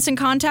 With Constant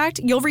Contact,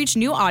 you'll reach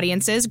new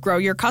audiences, grow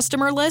your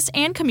customer list,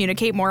 and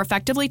communicate more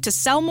effectively to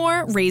sell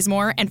more, raise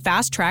more, and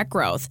fast-track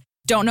growth.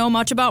 Don't know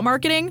much about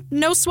marketing?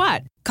 No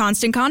sweat.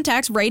 Constant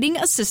Contact's writing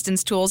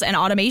assistance tools and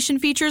automation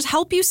features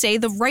help you say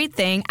the right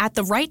thing at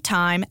the right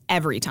time,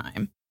 every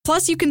time.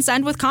 Plus, you can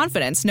send with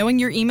confidence, knowing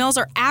your emails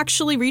are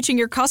actually reaching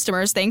your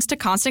customers thanks to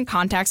Constant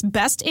Contact's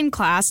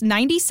best-in-class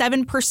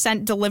 97%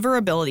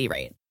 deliverability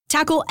rate.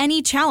 Tackle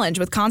any challenge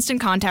with Constant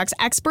Contact's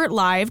expert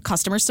live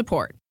customer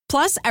support.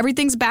 Plus,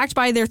 everything's backed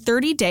by their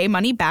 30-day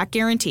money-back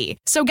guarantee.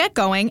 So get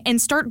going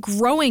and start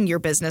growing your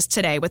business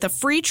today with a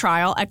free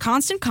trial at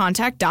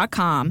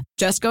ConstantContact.com.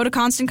 Just go to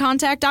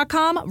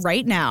ConstantContact.com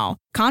right now.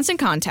 Constant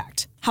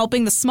Contact,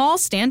 helping the small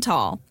stand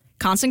tall.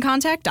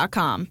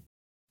 ConstantContact.com.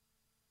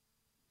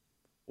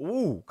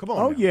 Ooh, come on.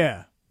 Oh, now.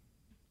 yeah.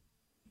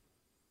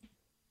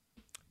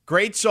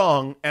 Great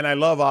song, and I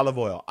love olive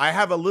oil. I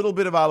have a little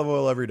bit of olive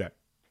oil every day.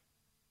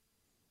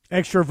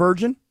 Extra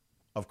virgin?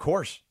 Of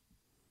course.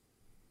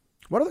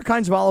 What other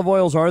kinds of olive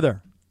oils are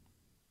there?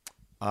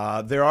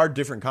 There are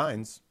different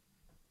kinds.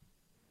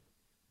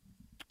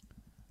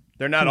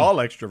 They're not all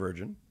extra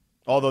virgin,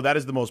 although that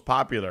is the most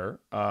popular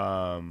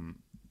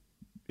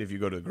if you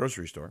go to the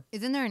grocery store.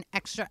 Isn't there an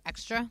extra?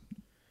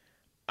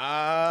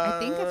 I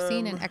think I've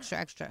seen an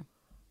extra.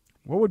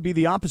 What would be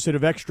the opposite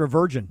of extra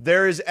virgin?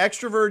 There is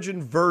extra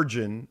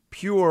virgin,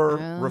 pure,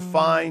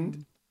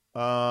 refined,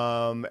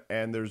 and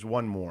there's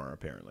one more,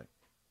 apparently.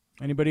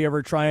 Anybody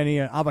ever try any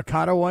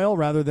avocado oil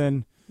rather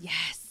than...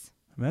 Yes.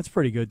 I mean, that's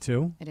pretty good,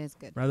 too. It is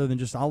good. Rather than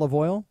just olive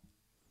oil?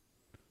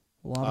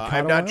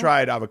 I've not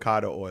tried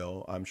avocado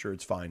oil. I'm sure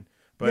it's fine.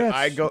 But Yeah,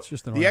 I go it's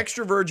just an the oil.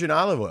 extra virgin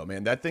olive oil,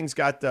 man. That thing's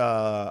got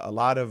a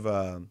lot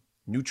of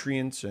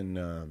nutrients and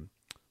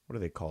what do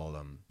they call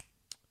them?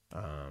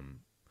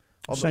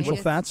 Essential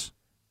fats?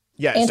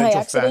 Yeah,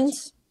 essential fats.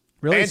 Antioxidants.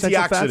 Really?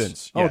 Essential fats?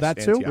 Antioxidants. Oh, Yes, that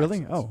too?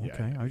 Really? antioxidants. Oh, Yeah,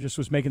 okay. yeah. I just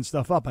was making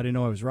stuff up. I didn't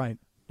know I was right.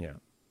 Yeah.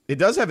 It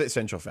does have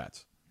essential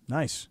fats.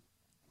 Nice.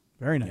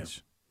 Very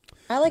nice.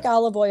 I like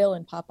olive oil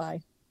and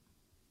Popeye.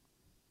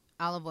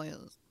 Olive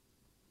oils.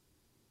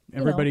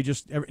 Everybody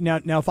just...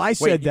 now, if I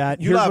said Wait, that,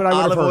 you here's love what I would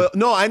have olive heard. oil.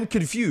 No, I'm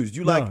confused.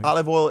 You like No.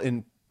 olive oil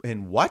in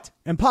what?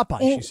 And Popeye,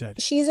 she And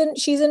said.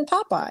 she's in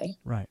Popeye.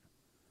 Right.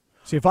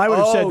 See, if I would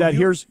have said that,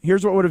 here's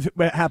what would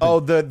have happened. Oh,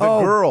 the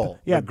girl.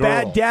 Yeah, The girl.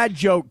 bad dad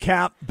joke,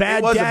 Cap. Bad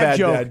It was a dad bad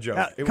joke. dad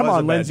joke. It Come was a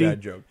on, bad Lindsay.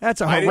 dad joke.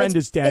 That's a I didn't-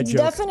 horrendous dad It's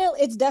joke.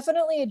 it's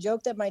definitely a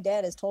joke that my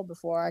dad has told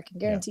before. I can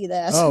guarantee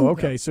that. Oh,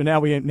 okay. So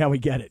now we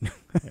get it.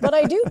 But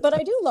I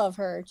do love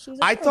her. She's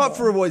I thought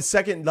for adorable. a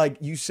second, like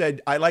you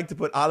said, I like to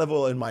put olive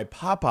oil in my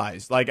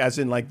Popeyes, like as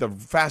in like the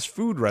fast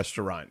food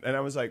restaurant. And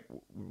I was like,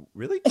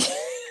 really?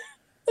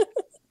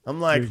 I'm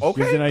like, Gives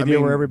okay. you an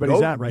idea where everybody's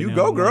go, at right you now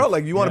go, in girl. life.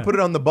 Like you want to Yeah. put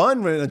it on the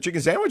bun in a chicken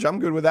sandwich? I'm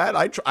good with that.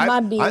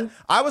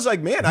 I was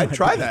like, man, I'd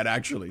try that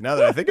actually. Now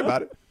that I think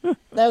about it,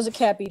 That was a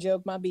Cappy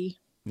joke, my B.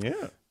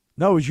 yeah.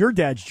 No, it was your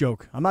dad's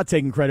joke. I'm not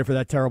taking credit for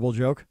that terrible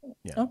joke.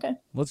 Okay.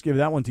 Let's give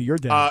that one to your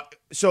dad.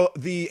 So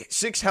the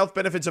 6 health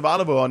benefits of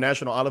olive oil on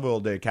National Olive Oil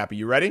Day, Cappy.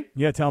 You ready?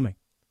 Yeah, tell me.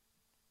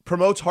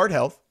 Promotes heart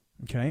health.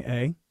 Okay,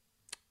 A.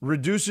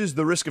 Reduces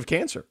the risk of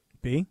cancer.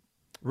 B.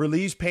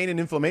 Relieves pain and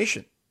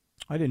inflammation.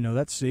 I didn't know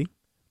that. C.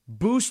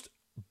 Boost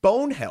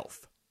bone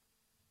health.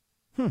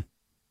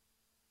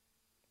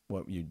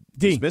 Well, you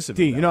D. dismissive.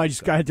 D. of You that, know, I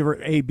just got to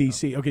A, B,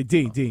 C. Okay,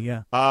 D. D.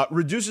 Yeah.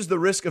 reduces the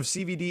risk of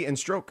CVD and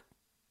stroke.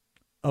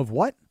 Of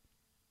what?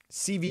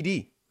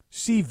 CVD.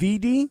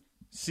 CVD?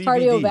 CVD.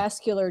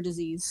 Cardiovascular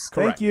disease.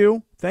 Correct.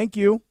 Thank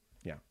you.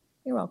 Yeah.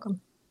 You're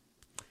welcome.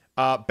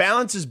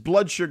 Balances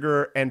blood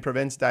sugar and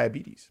prevents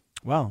diabetes.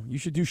 Wow, you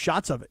should do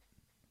shots of it.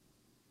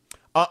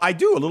 I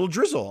do a little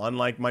drizzle on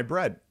like my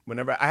bread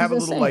whenever I have a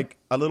was little gonna say.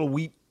 a little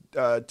wheat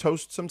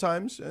toast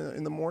sometimes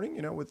in the morning.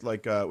 You know, with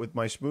with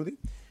my smoothie,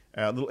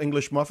 a little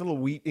English muffin, a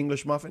little wheat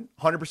English muffin,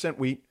 100%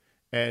 wheat,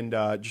 and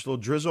just a little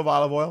drizzle of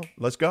olive oil.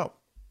 Let's go.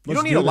 You Let's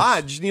don't need do a lot.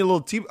 this. You just need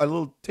a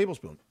little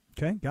tablespoon.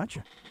 Okay,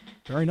 gotcha.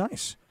 Very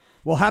nice.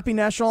 Well, happy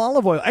National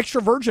Olive Oil,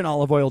 extra virgin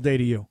olive oil day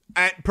to you.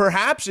 And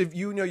perhaps if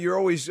you know you're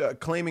always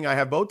claiming I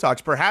have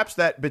Botox, perhaps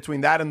that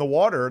between that and the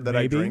water that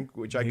Maybe. I drink,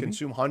 which I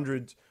consume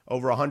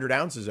over 100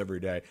 ounces every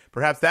day,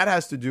 perhaps that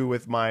has to do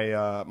with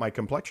my my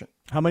complexion.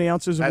 How many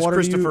ounces of As water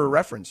Christopher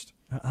referenced.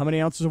 How many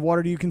ounces of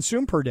water do you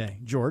consume per day,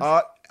 George?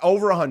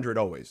 Over 100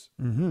 always.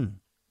 Mm-hmm.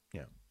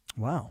 Yeah.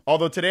 Wow.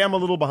 Although today I'm a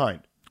little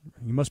behind.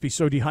 You must be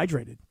so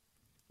dehydrated.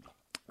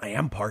 I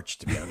am parched,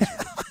 to be honest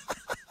with you.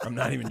 I'm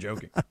not even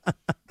joking.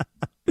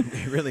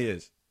 It really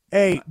is.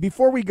 Hey,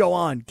 before we go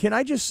on, can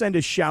I just send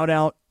a shout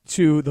out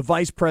to the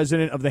vice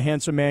president of the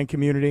Handsome Man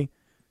community?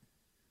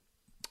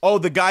 Oh,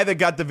 the guy that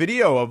got the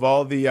video of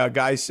all the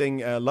guys sing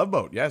Love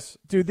Boat. Yes.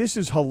 Dude, this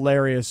is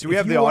hilarious. Do we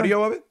have the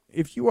audio of it?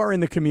 If you are in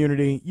the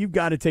community, you've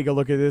got to take a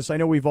look at this. I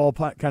know we've all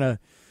kind of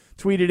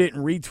tweeted it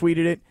and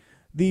retweeted it.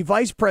 The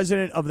vice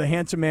president of the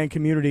Handsome Man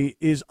community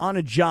is on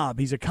a job.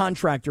 He's a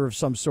contractor of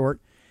some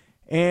sort.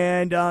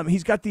 And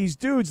he's got these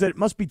dudes that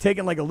must be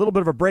taking like a little bit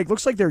of a break.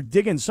 Looks like they're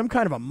digging some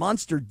kind of a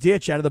monster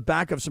ditch out of the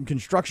back of some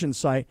construction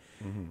site.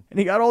 Mm-hmm. And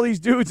he got all these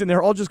dudes, and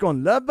they're all just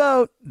going, love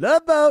boat,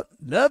 love boat,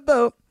 love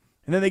boat.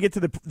 And then they get to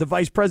the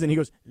vice president. He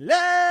goes,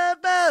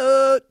 love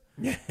boat.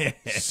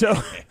 So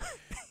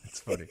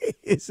it's funny.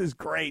 This is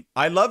great.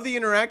 I love the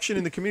interaction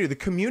in the community. The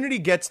community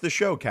gets the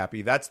show,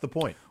 Cappy. That's the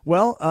point.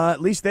 Well,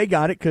 at least they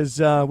got it because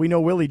we know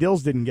Willie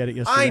Dills didn't get it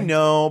yesterday. I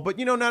know, but,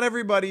 not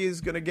everybody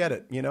is going to get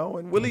it,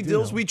 And Willie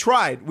Dills, we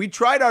tried. We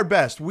tried our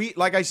best.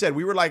 Like I said,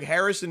 we were like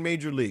Harris in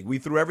Major League. We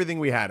threw everything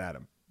we had at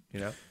him,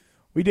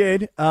 We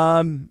did.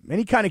 And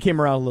he kind of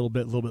came around a little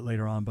bit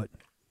later on, but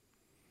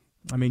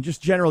I mean,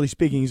 just generally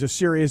speaking, he's a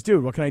serious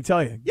dude. What can I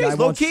tell you? Yeah, he's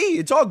low key.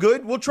 It's all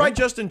good. We'll try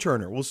Justin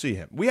Turner. We'll see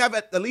him. We have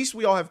at least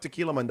we all have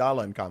Tequila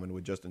Mandala in common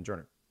with Justin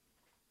Turner.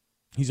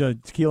 He's a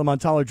Tequila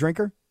Montala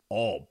drinker?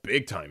 Oh,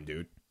 big time,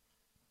 dude.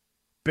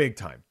 Big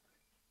time.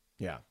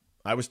 Yeah,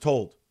 I was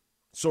told.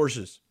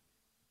 Sources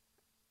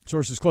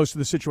close to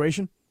the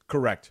situation?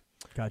 Correct.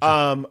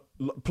 Gotcha.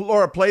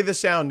 Laura, play the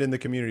sound in the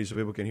community so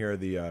people can hear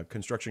the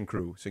construction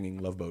crew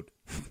singing Love Boat.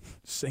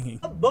 Singing.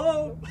 Love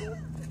Boat.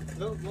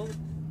 Love Boat.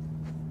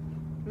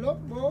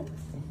 Love Boat.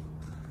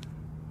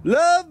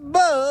 Love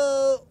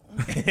Boat.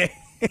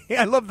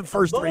 I love the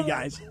first three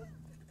guys.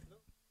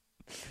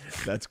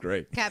 That's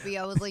great. Cappy,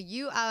 I was like,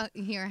 you out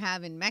here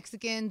having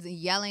Mexicans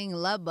yelling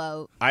Love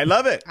Boat. I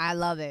love it. I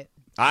love it.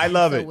 I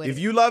love it. If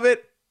you love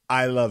it,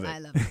 I love it. I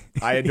love it.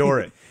 I adore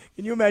it.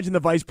 Can you imagine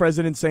the vice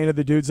president saying to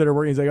the dudes that are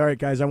working, he's like, all right,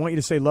 guys, I want you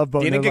to say Love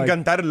Boat. Tienen que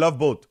cantar Love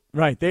Boat.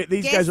 Right.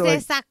 These guys are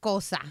like, like, esa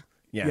cosa?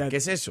 Yeah. ¿Qué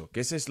es eso? ¿Qué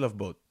es Love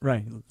Boat?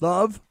 Right.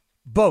 Love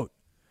Boat.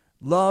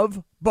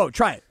 Love Boat.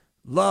 Try it.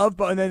 Love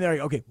Boat. And then they're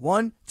like, okay,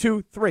 1,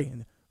 2, 3.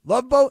 And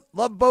Love Boat,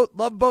 Love Boat,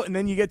 Love Boat. And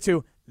then you get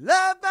to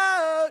Love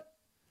Boat.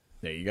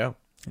 There you go.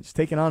 It's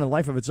taken on a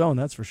life of its own,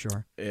 that's for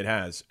sure. It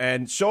has.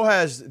 And so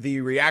has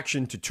the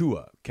reaction to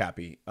Tua,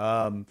 Cappy.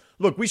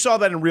 Look, we saw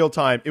that in real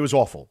time. It was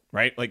awful,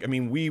 right? Like, I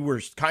mean, we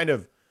were kind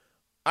of,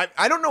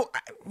 I don't know,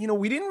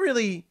 we didn't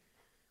really,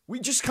 we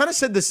just kind of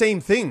said the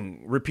same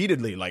thing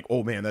repeatedly, like,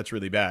 oh, man, that's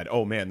really bad.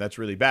 Oh, man, that's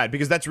really bad.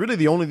 Because that's really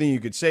the only thing you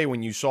could say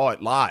when you saw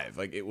it live.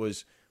 Like, it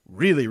was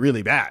really,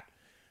 really bad.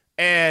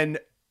 And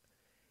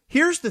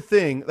here's the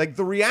thing, like,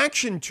 the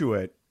reaction to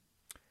it,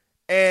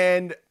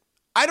 and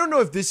I don't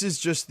know if this is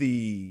just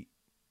the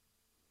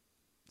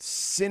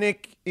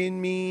cynic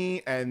in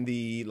me and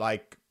the,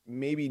 like,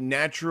 maybe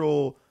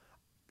natural,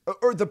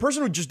 or the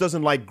person who just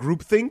doesn't like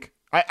groupthink.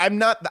 I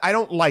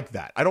don't like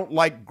that. I don't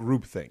like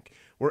groupthink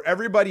where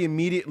everybody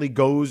immediately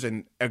goes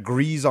and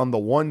agrees on the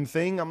one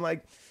thing. I'm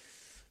like,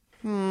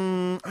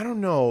 I don't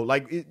know.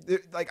 Like,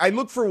 like I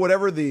look for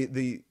whatever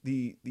the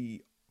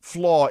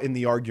flaw in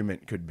the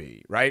argument could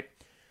be, right?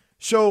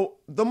 So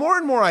the more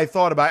and more I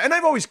thought about it, and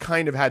I've always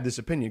kind of had this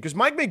opinion, because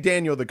Mike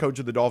McDaniel, the coach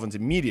of the Dolphins,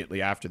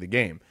 immediately after the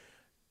game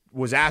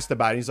was asked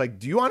about it. He's like,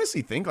 do you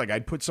honestly think like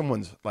I'd put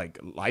someone's like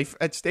life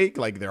at stake?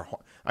 Like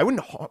I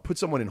wouldn't put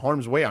someone in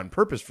harm's way on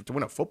purpose to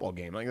win a football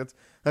game. Like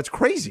that's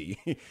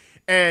crazy.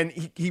 And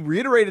he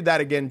reiterated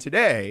that again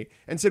today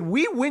and said,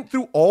 we went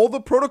through all the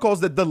protocols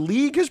that the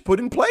league has put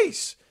in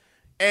place.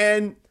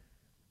 And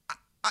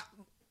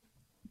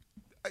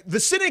the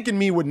cynic in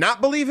me would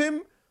not believe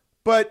him.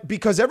 But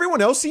because everyone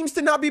else seems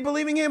to not be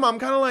believing him, I'm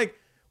kind of like,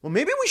 well,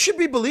 maybe we should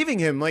be believing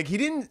him. Like he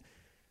didn't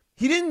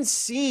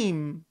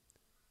seem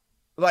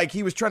like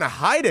he was trying to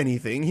hide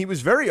anything. He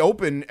was very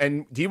open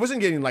and he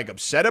wasn't getting like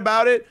upset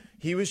about it.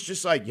 He was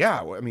just like,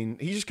 yeah, I mean,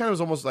 he just kind of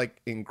was almost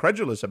like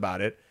incredulous about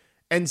it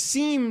and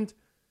seemed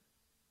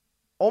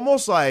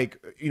almost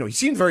like, he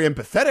seemed very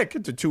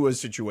empathetic to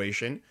Tua's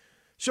situation.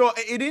 So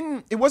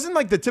it wasn't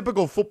like the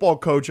typical football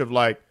coach of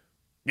like,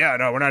 yeah,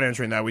 no, we're not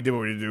answering that. We did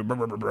what we do,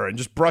 and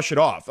just brush it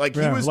off. Like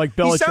he was like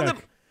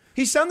Belichick.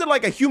 He sounded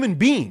like a human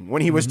being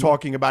when he was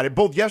talking about it,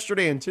 both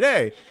yesterday and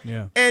today.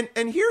 Yeah. And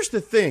here's the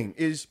thing: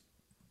 is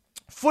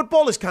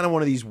football is kind of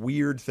one of these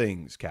weird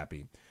things,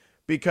 Cappy,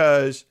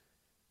 because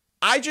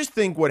I just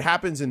think what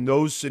happens in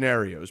those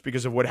scenarios,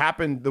 because of what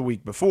happened the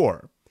week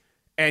before,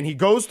 and he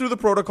goes through the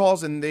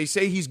protocols, and they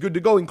say he's good to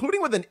go,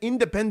 including with an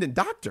independent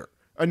doctor,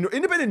 an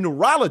independent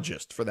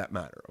neurologist, for that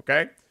matter.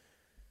 Okay,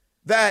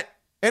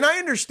 and I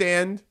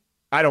understand.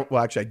 I don't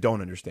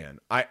understand.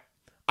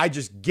 I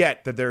just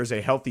get that there is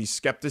a healthy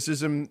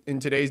skepticism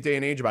in today's day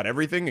and age about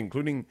everything,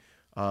 including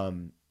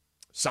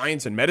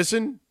science and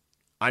medicine.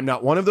 I'm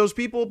not one of those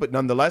people, but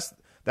nonetheless,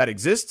 that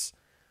exists.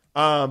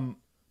 But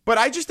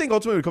I just think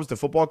ultimately when it comes to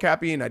football,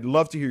 Cappy, and I'd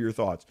love to hear your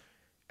thoughts,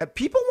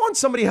 people want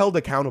somebody held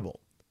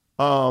accountable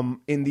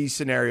in these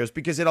scenarios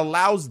because it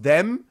allows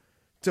them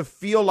to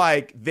feel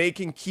like they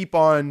can keep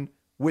on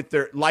with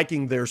their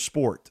liking their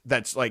sport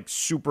that's like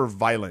super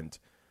violent.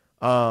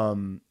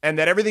 And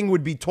that everything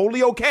would be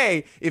totally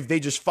okay if they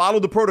just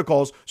followed the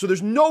protocols. So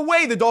there's no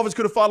way the Dolphins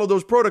could have followed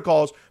those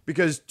protocols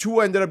because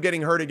Tua ended up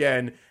getting hurt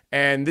again,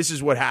 and this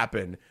is what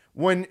happened.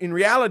 When in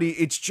reality,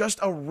 it's just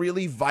a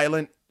really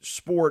violent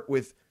sport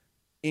with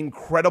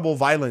incredible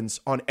violence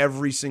on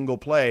every single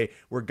play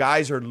where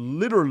guys are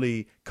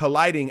literally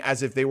colliding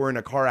as if they were in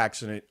a car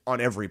accident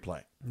on every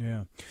play.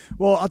 Yeah.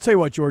 Well, I'll tell you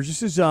what, George,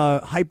 this is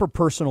hyper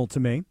personal to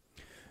me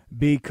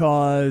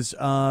because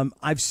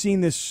I've seen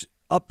this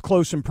up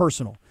close and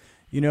personal.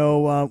 You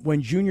know,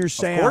 when Junior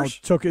Seau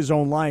took his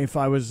own life,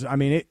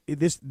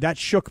 that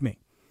shook me.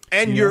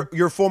 And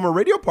your former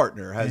radio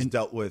partner has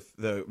dealt with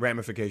the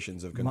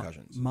ramifications of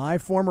concussions. My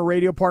former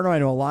radio partner, I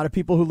know a lot of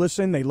people who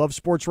listen. They love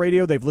sports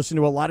radio. They've listened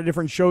to a lot of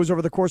different shows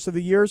over the course of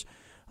the years.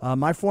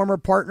 My former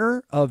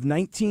partner of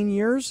 19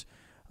 years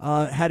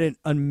had an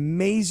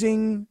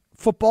amazing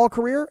football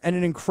career and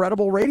an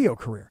incredible radio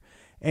career.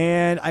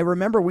 And I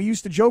remember we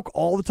used to joke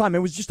all the time. It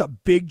was just a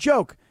big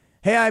joke.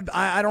 Hey,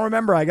 I don't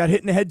remember. I got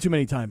hit in the head too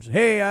many times.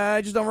 Hey,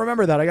 I just don't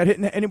remember that. I got hit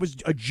in the head. And it was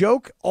a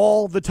joke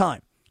all the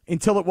time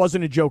until it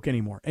wasn't a joke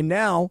anymore. And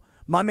now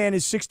my man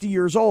is 60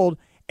 years old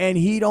and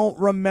he don't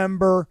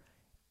remember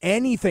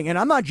anything. And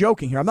I'm not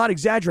joking here. I'm not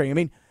exaggerating. I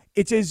mean,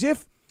 it's as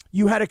if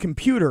you had a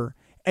computer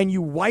and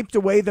you wiped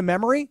away the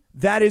memory.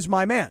 That is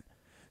my man.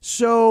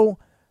 So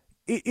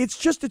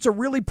it's a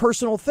really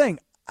personal thing.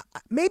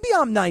 Maybe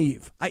I'm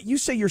naive. You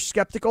say you're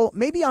skeptical.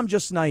 Maybe I'm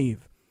just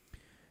naive.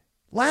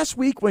 Last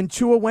week when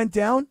Tua went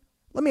down,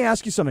 let me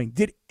ask you something.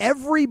 Did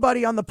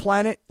everybody on the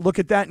planet look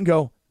at that and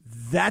go,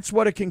 that's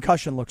what a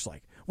concussion looks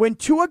like? When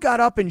Tua got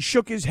up and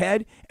shook his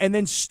head and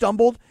then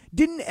stumbled,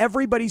 didn't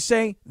everybody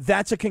say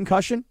that's a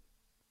concussion?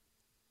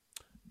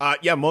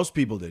 Yeah, most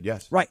people did,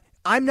 yes. Right.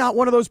 I'm not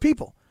one of those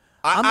people.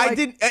 I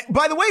didn't.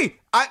 By the way,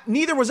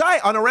 neither was I.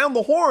 On Around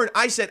the Horn,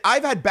 I said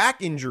I've had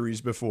back injuries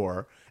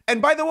before.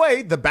 And by the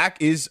way, the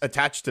back is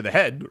attached to the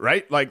head,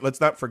 right? Like, let's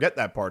not forget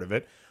that part of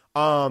it.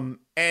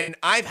 And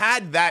I've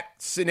had that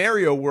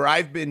scenario where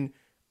I've been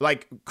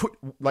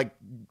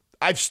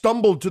I've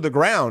stumbled to the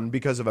ground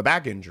because of a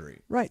back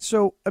injury. Right.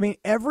 So, I mean,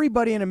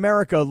 everybody in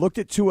America looked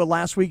at Tua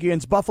last week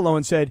against Buffalo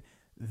and said,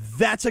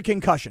 that's a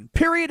concussion.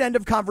 Period. End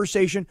of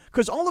conversation.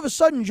 Because all of a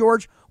sudden,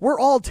 George, we're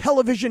all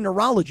television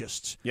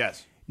neurologists.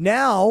 Yes.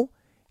 Now,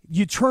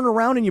 you turn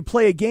around and you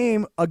play a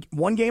game,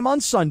 one game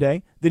on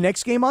Sunday, the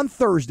next game on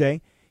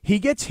Thursday. He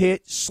gets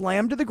hit,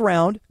 slammed to the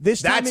ground.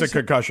 That's a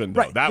concussion,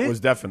 though. Right. That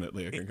was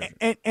definitely a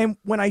concussion. And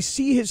when I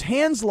see his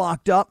hands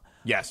locked up,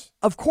 yes.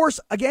 Of course,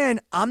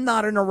 again, I'm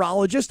not a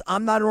neurologist.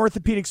 I'm not an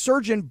orthopedic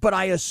surgeon, but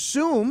I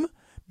assume,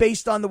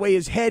 based on the way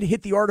his head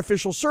hit the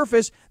artificial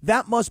surface,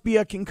 that must be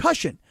a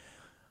concussion.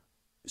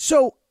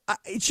 So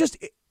it's just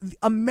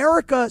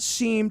America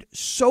seemed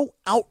so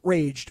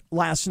outraged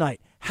last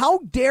night. How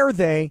dare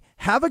they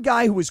have a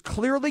guy who was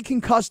clearly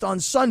concussed on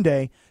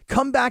Sunday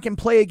come back and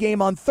play a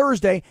game on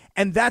Thursday,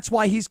 and that's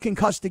why he's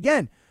concussed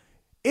again?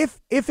 If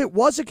it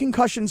was a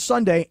concussion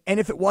Sunday and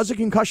if it was a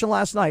concussion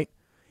last night,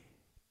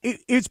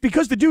 it's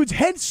because the dude's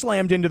head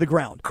slammed into the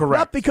ground. Correct.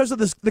 Not because of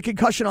the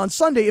concussion on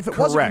Sunday if it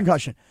was a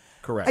concussion.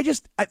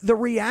 Correct. The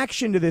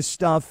reaction to this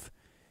stuff,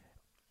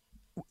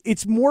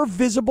 it's more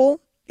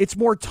visible. It's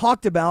more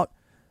talked about.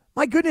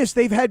 My goodness,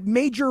 they've had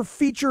major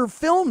feature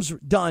films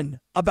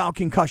done about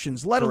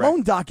concussions, let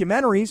alone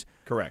documentaries.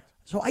 Correct.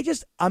 So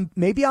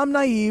maybe I'm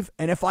naive,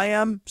 and if I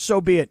am,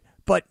 so be it.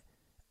 But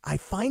I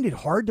find it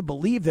hard to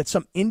believe that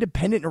some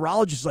independent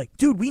neurologist is like,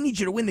 dude, we need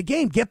you to win the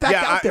game. Get back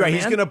out there, right. man.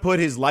 He's going to put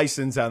his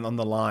license on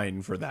the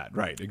line for that.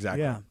 Right,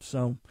 exactly. Yeah,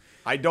 so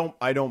I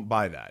don't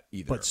buy that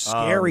either. But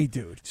scary,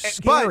 dude.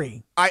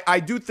 Scary. But I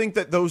do think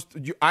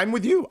that I'm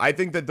with you. I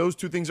think that those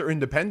two things are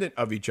independent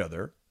of each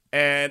other.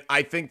 And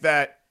I think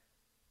that,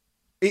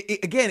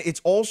 again,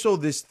 it's also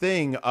this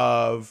thing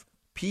of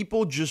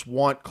people just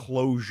want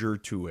closure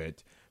to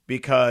it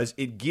because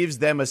it gives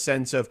them a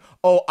sense of,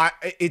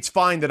 it's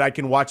fine that I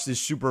can watch this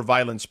super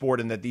violent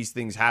sport and that these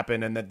things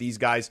happen and that these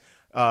guys,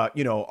 are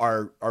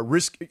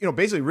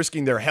basically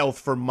risking their health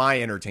for my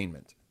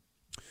entertainment.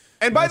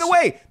 And by the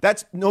way,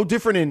 that's no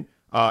different in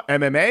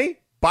MMA,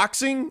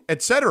 boxing,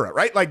 etc.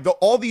 Right? Like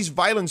all these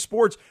violent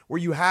sports where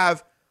you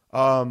have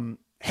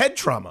head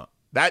trauma.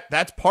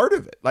 That's part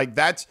of it. Like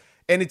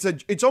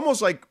it's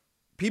almost like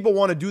people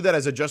want to do that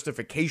as a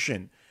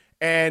justification.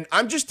 And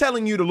I'm just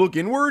telling you to look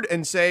inward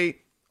and say,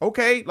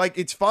 okay, like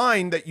it's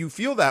fine that you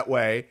feel that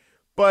way,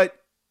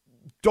 but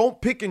don't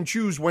pick and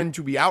choose when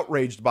to be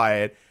outraged by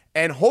it.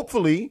 And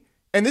hopefully,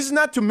 and this is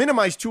not to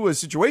minimize Tua's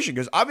situation,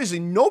 because obviously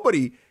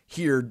nobody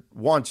here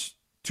wants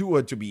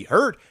Tua to be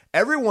hurt.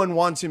 Everyone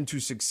wants him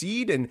to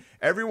succeed, and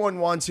everyone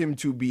wants him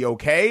to be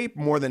okay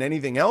more than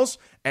anything else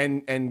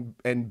and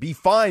be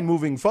fine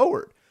moving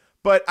forward.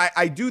 But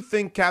I do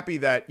think, Cappy,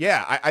 that,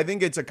 I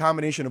think it's a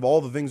combination of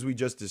all the things we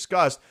just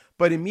discussed,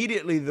 but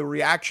immediately the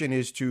reaction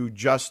is to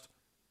just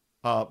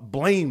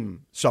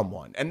blame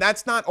someone. And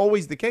that's not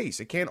always the case.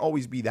 It can't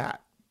always be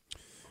that.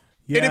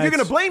 Yeah, and if you're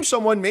going to blame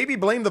someone, maybe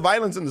blame the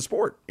violence in the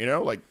sport.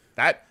 Like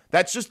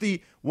That's just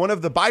one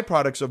of the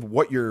byproducts of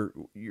what you're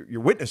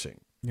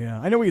witnessing.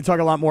 Yeah, I know we can talk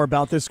a lot more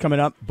about this coming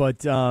up,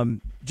 but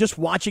just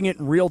watching it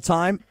in real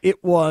time,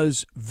 it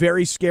was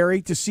very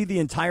scary to see the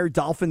entire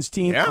Dolphins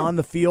team on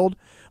the field,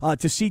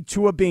 to see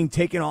Tua being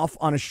taken off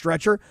on a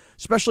stretcher,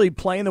 especially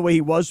playing the way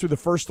he was through the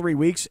first 3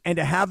 weeks, and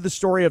to have the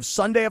story of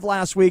Sunday of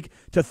last week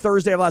to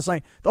Thursday of last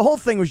night. The whole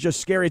thing was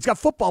just scary. It's got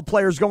football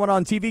players going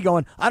on TV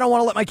going, I don't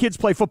want to let my kids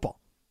play football.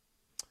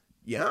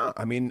 Yeah,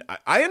 I mean,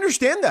 I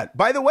understand that.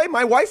 By the way,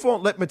 my wife doesn't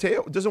want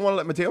to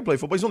let Mateo play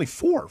football. He's only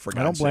 4, for God's sake.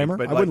 I don't blame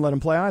her. I wouldn't let him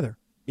play either.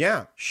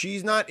 Yeah,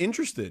 she's not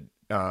interested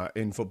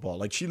in football.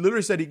 Like, she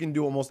literally said he can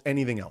do almost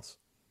anything else.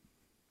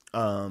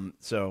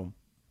 So,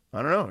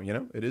 I don't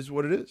know. It is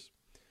what it is.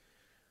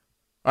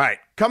 All right,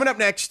 coming up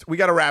next, we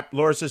got to wrap.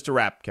 Laura says to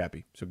wrap,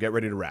 Cappy. So get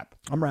ready to wrap.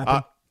 I'm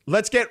wrapping.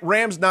 Let's get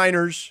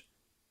Rams-Niners,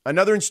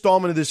 another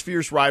installment of this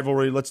fierce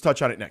rivalry. Let's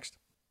touch on it next.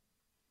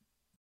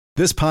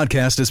 This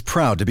podcast is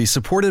proud to be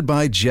supported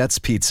by Jets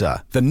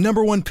Pizza, the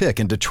 #1 pick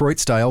in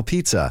Detroit-style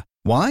pizza.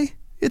 Why?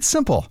 It's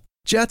simple.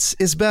 Jets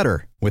is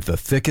better. With the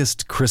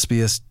thickest,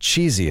 crispiest,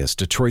 cheesiest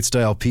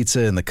Detroit-style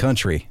pizza in the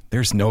country,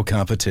 there's no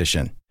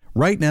competition.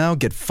 Right now,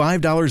 get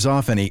 $5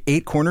 off any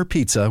 8-corner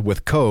pizza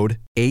with code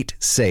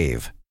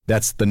 8SAVE.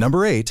 That's the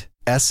number 8,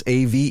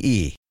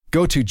 SAVE.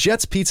 Go to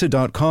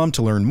jetspizza.com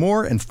to learn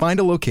more and find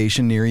a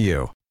location near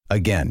you.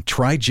 Again,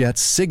 try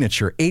Jet's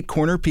signature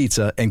 8-corner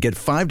pizza and get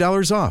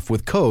 $5 off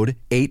with code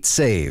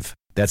 8SAVE.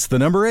 That's the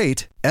number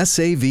 8,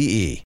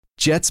 SAVE.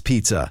 Jet's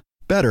Pizza.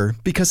 Better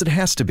because it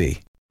has to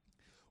be.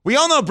 We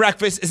all know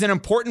breakfast is an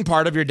important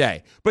part of your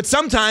day, but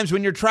sometimes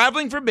when you're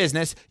traveling for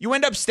business, you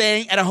end up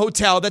staying at a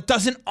hotel that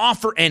doesn't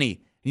offer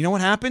any. You know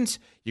what happens?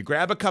 You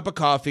grab a cup of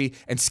coffee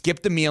and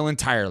skip the meal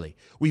entirely.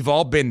 We've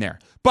all been there.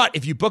 But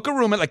if you book a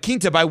room at La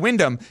Quinta by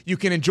Wyndham, you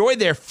can enjoy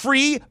their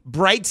free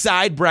Bright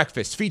Side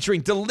breakfast featuring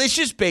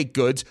delicious baked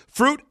goods,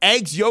 fruit,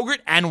 eggs,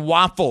 yogurt, and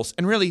waffles.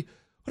 And really,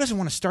 who doesn't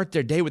want to start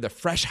their day with a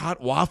fresh, hot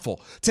waffle?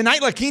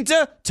 Tonight, La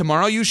Quinta,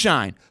 tomorrow you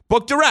shine.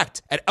 Book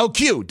direct at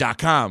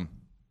lq.com.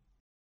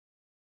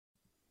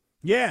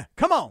 Yeah,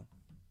 come on.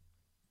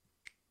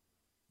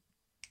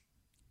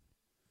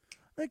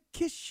 I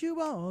kiss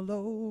you all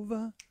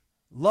over.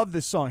 Love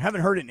this song.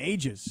 Haven't heard it in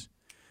ages.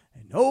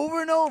 And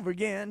over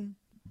again.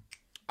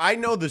 I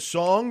know the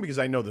song because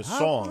I know the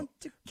song,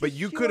 but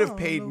you could have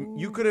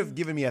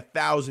given me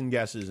 1,000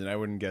 guesses and I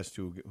wouldn't guess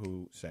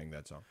who sang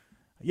that song.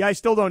 Yeah, I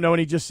still don't know, and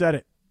he just said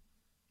it.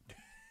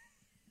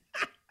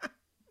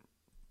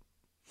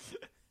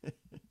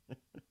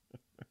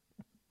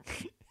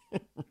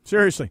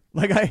 Seriously,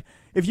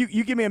 if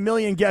you give me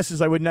 1,000,000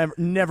 guesses, I would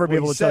never be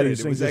able to tell you who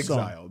sings this song.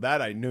 Exile.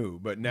 That I knew,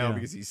 but now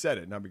because he said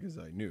it, not because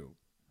I knew.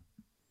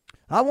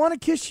 I want to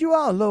kiss you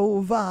all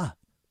over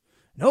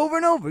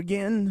and over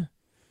again.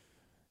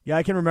 Yeah,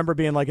 I can remember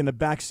being in the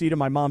back seat of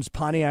my mom's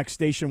Pontiac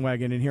station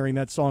wagon and hearing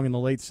that song in the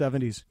late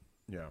 70s.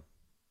 Yeah.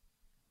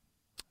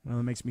 Well,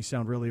 it makes me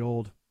sound really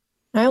old.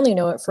 I only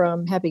know it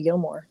from Happy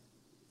Gilmore.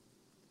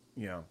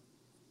 Yeah.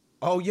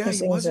 Oh yeah,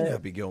 he was in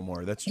Happy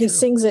Gilmore. That's true. He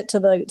sings it to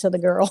the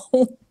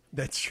girl.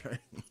 That's right.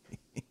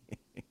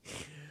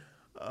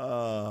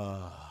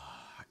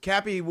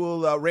 Cappy,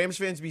 will Rams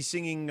fans be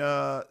singing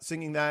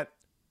that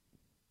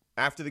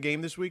after the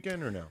game this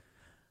weekend or no?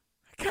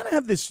 I kind of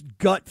have this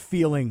gut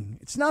feeling.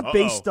 It's not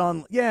based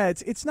on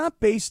it's not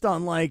based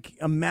on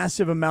a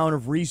massive amount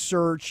of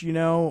research,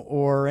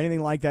 or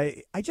anything like that.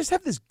 I just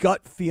have this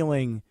gut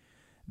feeling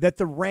that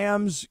the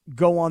Rams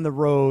go on the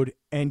road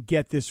and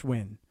get this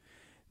win.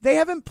 They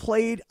haven't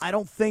played, I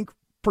don't think,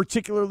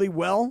 particularly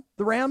well,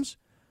 the Rams,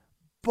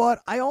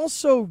 but I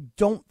also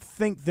don't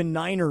think the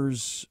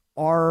Niners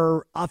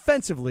are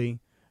offensively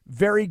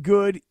very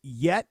good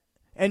yet,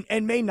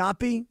 and may not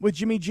be with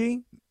Jimmy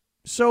G.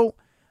 So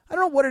I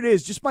don't know what it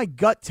is. Just my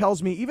gut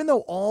tells me, even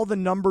though all the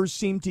numbers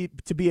seem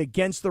to be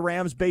against the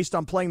Rams based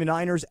on playing the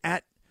Niners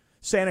at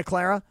Santa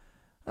Clara,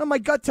 my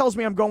gut tells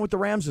me I'm going with the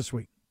Rams this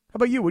week. How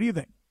about you? What do you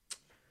think?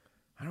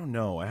 I don't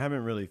know. I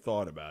haven't really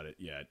thought about it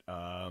yet.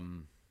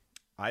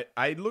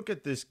 I look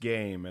at this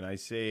game and I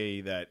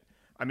say that,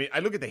 I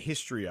look at the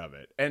history of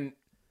it, and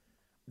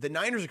the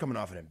Niners are coming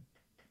off an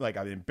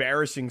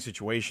embarrassing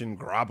situation,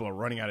 Garoppolo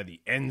running out of the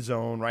end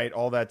zone, right?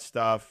 All that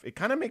stuff. It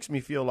kind of makes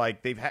me feel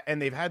like they've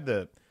had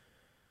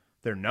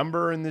their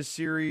number in this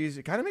series.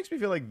 It kind of makes me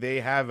feel like they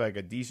have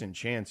a decent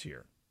chance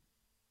here.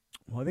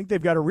 Well, I think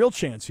they've got a real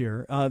chance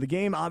here. The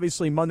game,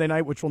 obviously, Monday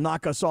night, which will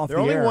knock us off the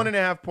air. They're only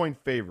 1.5-point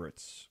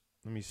favorites.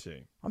 Let me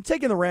see. I'm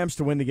taking the Rams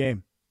to win the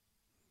game.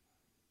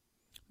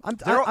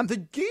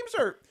 The games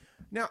are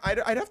now.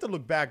 I'd have to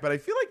look back, but I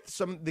feel like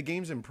the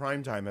games in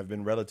primetime have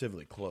been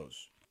relatively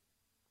close.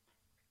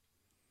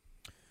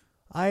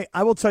 I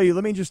will tell you.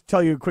 Let me just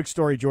tell you a quick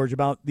story, George,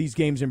 about these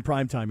games in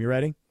primetime. You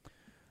ready?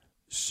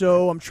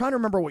 So I'm trying to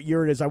remember what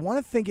year it is. I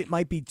want to think it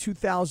might be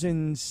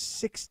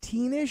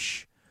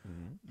 2016-ish.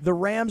 Mm-hmm. The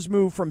Rams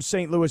move from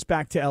St. Louis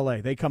back to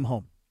L.A. They come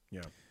home.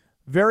 Yeah.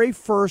 Very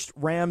first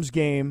Rams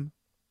game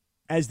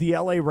as the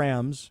L.A.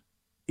 Rams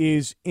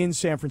is in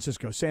San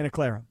Francisco, Santa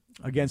Clara,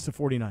 against the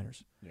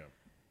 49ers. Yeah.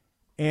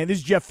 And this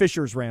is Jeff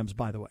Fisher's Rams,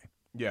 by the way.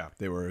 Yeah,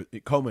 they were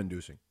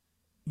coma-inducing.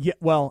 Yeah,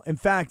 well, in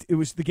fact,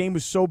 the game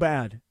was so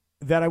bad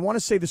that I want to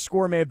say the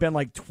score may have been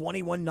like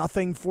 21-0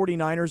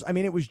 49ers. I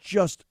mean, it was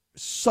just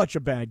such a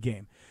bad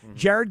game.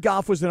 Jared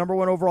Goff was the number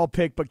 1 overall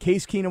pick, but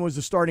Case Keenum was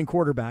the starting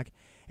quarterback.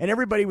 And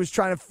everybody was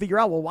trying to figure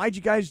out, well, why'd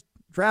you guys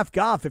draft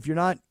Goff if you're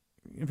not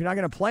going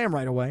to play him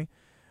right away?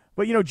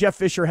 But, Jeff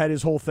Fisher had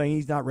his whole thing.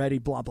 He's not ready,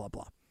 blah, blah,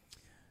 blah.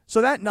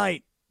 So that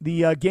night,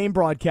 the game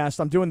broadcast,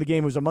 I'm doing the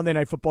game, it was a Monday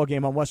Night Football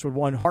game on Westwood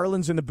One.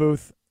 Harlan's in the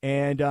booth,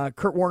 and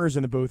Kurt Warner's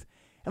in the booth.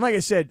 And like I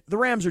said, the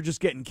Rams are just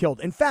getting killed.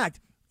 In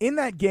fact, in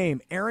that game,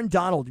 Aaron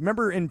Donald,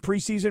 remember in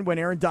preseason when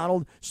Aaron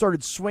Donald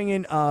started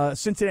swinging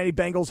Cincinnati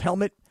Bengals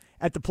helmet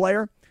at the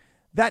player?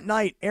 That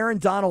night, Aaron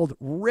Donald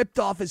ripped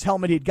off his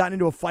helmet. He had gotten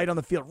into a fight on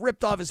the field,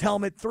 ripped off his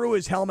helmet, threw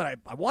his helmet.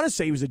 I want to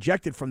say he was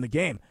ejected from the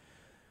game.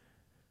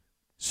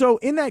 So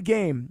in that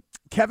game,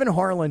 Kevin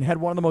Harlan had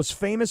one of the most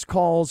famous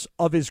calls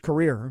of his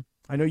career.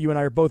 I know you and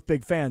I are both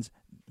big fans.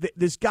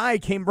 This guy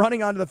came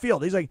running onto the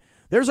field. He's like,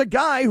 there's a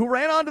guy who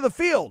ran onto the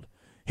field.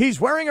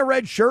 He's wearing a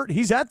red shirt.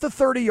 He's at the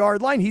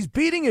 30-yard line. He's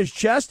beating his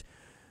chest.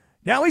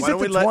 Now he's at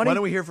the 20. Why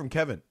don't we hear from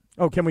Kevin?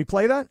 Oh, can we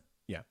play that?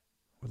 Yeah.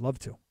 Would love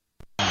to.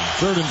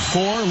 3rd and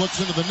 4, looks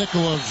into the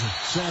nickel of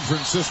San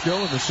Francisco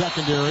in the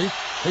secondary.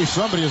 Hey,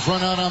 somebody has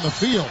run out on the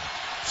field.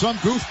 Some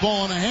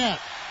goofball in a hat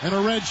and a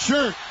red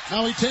shirt.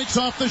 Now he takes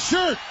off the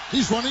shirt.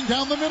 He's running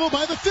down the middle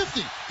by the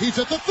 50. He's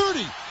at the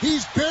 30.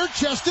 He's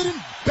bare-chested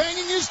and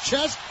banging his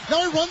chest.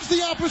 Now he runs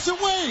the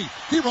opposite way.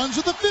 He runs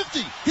to the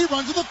 50. He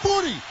runs to the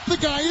 40. The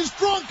guy is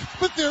drunk,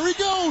 but there he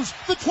goes.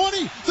 The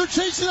 20. They're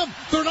chasing him.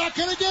 They're not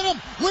going to get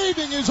him.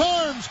 Waving his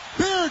arms.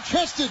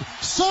 Bare-chested.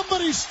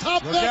 Somebody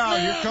stop that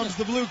man. Here comes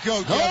the blue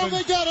coat, Oh, Kevin.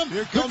 they got him.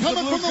 Here They're comes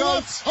coming the blue from the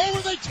coats. left. Oh,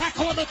 and they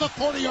tackle him at the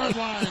 40-yard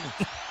line.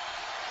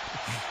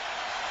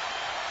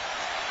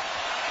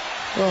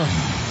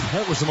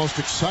 That was the most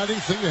exciting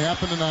thing to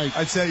happen tonight.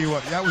 I tell you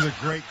what, that was a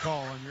great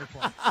call on your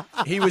part.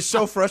 He was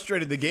so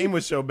frustrated. The game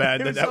was so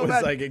bad that so was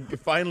bad. like it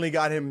finally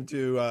got him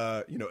to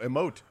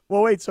emote.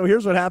 Well, wait, so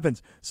here's what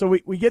happens. So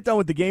we get done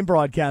with the game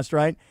broadcast,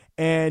 right?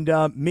 And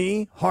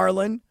me,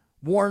 Harlan,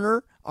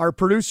 Warner, our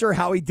producer,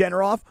 Howie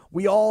Deneroff,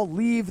 we all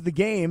leave the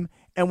game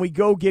and we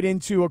go get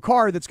into a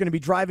car that's going to be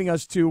driving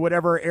us to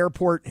whatever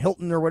airport,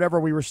 Hilton or whatever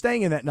we were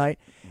staying in that night.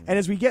 And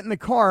as we get in the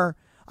car,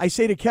 I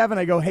say to Kevin,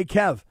 I go, hey,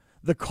 Kev,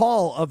 the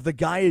call of the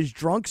guy is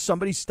drunk,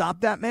 somebody stop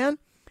that man.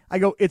 I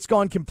go, it's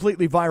gone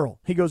completely viral.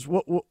 He goes,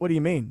 what do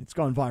you mean it's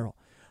gone viral?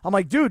 I'm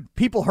like, dude,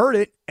 people heard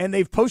it and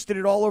they've posted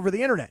it all over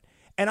the internet.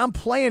 And I'm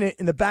playing it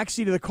in the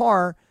backseat of the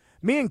car.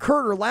 Me and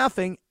Kurt are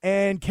laughing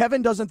and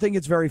Kevin doesn't think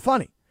it's very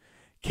funny.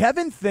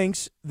 Kevin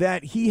thinks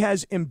that he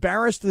has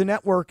embarrassed the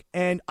network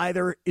and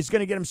either is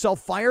going to get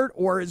himself fired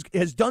or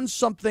has done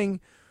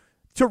something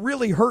to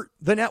really hurt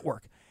the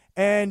network.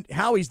 And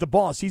Howie's the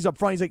boss. He's up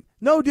front. He's like,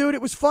 no, dude,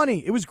 it was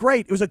funny. It was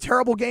great. It was a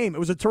terrible game. It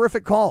was a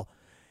terrific call.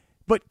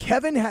 But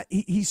Kevin,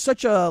 he's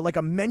such a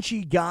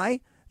menschy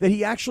guy that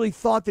he actually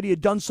thought that he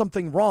had done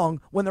something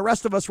wrong when the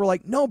rest of us were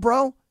like, no,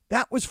 bro,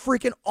 that was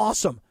freaking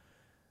awesome.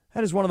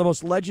 That is one of the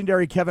most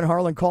legendary Kevin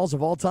Harlan calls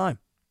of all time.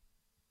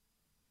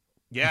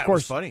 Yeah, of course,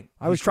 it was funny.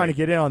 I was trying to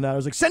get in on that. I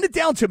was like, send it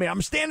down to me.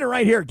 I'm standing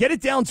right here. Get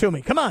it down to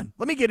me. Come on.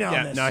 Let me get in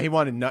on this. No, he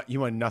wanted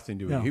nothing to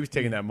do with No. it. He was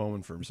taking that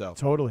moment for himself.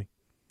 Totally.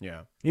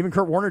 Yeah. Even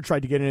Kurt Warner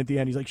tried to get in at the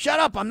end. He's like, shut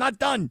up. I'm not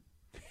done.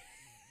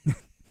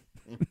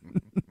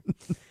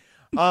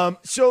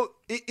 So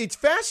it's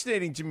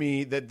fascinating to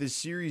me that this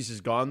series has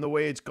gone the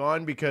way it's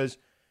gone because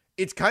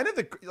it's kind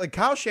of like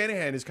Kyle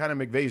Shanahan is kind of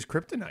McVay's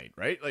kryptonite,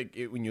 right? Like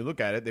when you look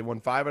at it, they won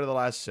 5 out of the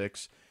last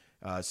 6,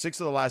 6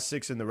 of the last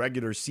 6 in the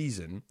regular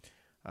season.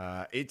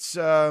 It's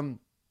been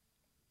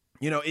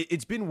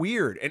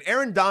weird. And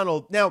Aaron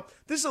Donald, now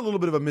this is a little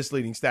bit of a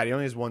misleading stat. He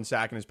only has 1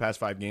 sack in his past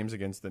 5 games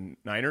against the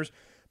Niners,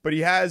 but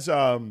he has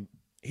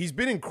he's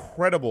been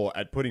incredible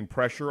at putting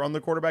pressure on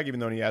the quarterback, even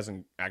though he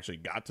hasn't actually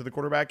got to the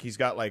quarterback. He's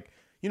got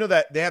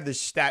that they have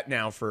this stat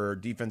now for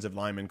defensive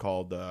linemen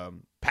called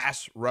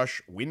pass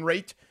rush win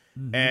rate.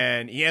 Mm-hmm.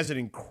 And he has an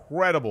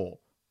incredible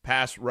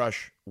pass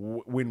rush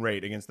win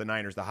rate against the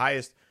Niners, the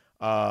highest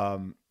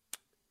of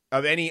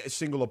any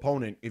single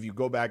opponent if you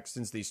go back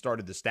since they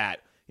started the stat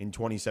in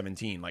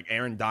 2017. Like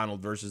Aaron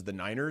Donald versus the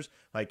Niners,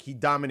 like he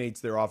dominates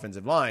their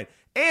offensive line.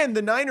 And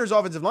the Niners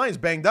offensive line is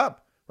banged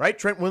up, right?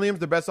 Trent Williams,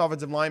 their best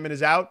offensive lineman,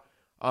 is out.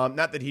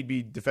 Not that he'd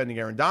be defending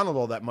Aaron Donald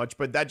all that much,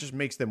 but that just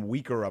makes them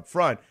weaker up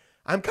front.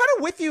 I'm kind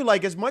of with you.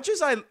 Like, as much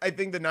as I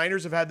think the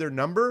Niners have had their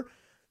number,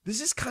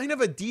 this is kind of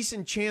a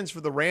decent chance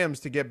for the Rams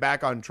to get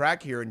back on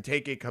track here and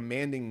take a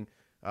commanding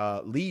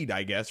lead,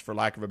 I guess, for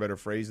lack of a better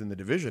phrase, in the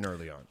division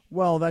early on.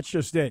 Well, that's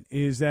just it,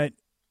 is that,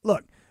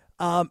 look,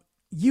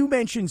 you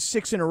mentioned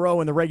 6 in a row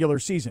in the regular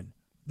season.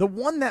 The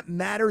one that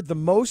mattered the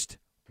most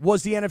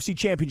was the NFC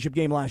Championship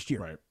game last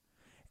year. Right.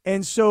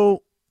 And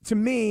so, to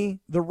me,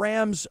 the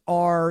Rams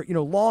are,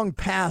 long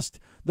past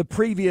the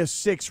previous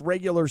 6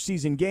 regular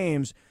season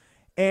games.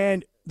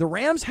 And the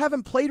Rams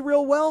haven't played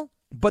real well,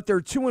 but they're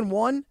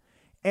 2-1.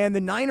 And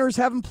the Niners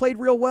haven't played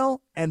real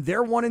well, and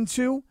they're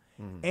 1-2.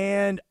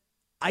 And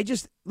I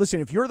just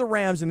listen. If you're the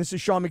Rams, and this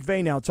is Sean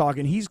McVay now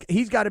talking, he's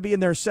got to be in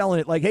there selling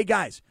it. Like, hey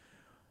guys,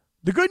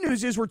 the good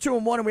news is we're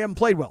 2-1 and we haven't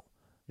played well.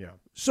 Yeah.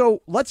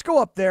 So let's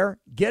go up there,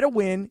 get a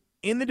win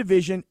in the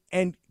division,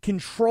 and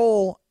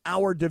control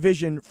our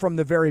division from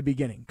the very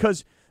beginning.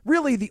 Because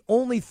really, the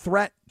only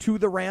threat to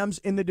the Rams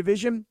in the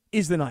division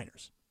is the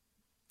Niners.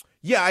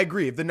 Yeah, I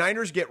agree. If the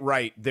Niners get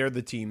right, they're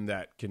the team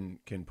that can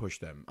push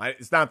them.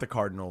 It's not the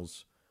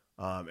Cardinals,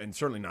 and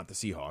certainly not the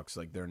Seahawks.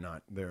 Like they're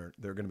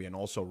going to be an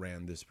also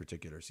ran this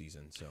particular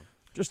season. So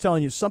just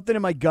telling you, something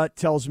in my gut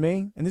tells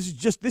me, and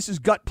this is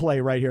gut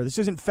play right here. This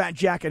isn't Fat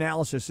Jack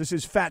analysis. This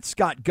is Fat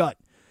Scott gut.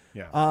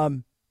 Yeah.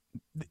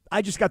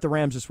 I just got the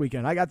Rams this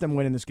weekend. I got them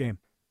winning this game.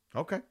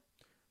 Okay.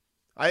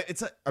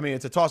 It's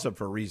a toss up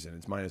for a reason.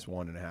 It's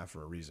 -1.5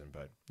 for a reason,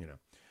 but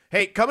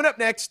Hey, coming up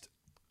next.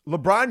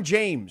 LeBron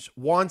James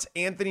wants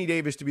Anthony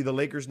Davis to be the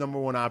Lakers'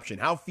 #1 option.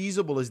 How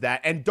feasible is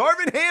that? And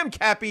Darvin Ham,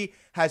 Cappy,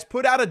 has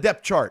put out a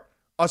depth chart,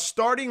 a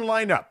starting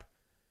lineup.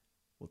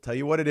 We'll tell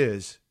you what it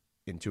is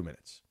in 2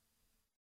 minutes.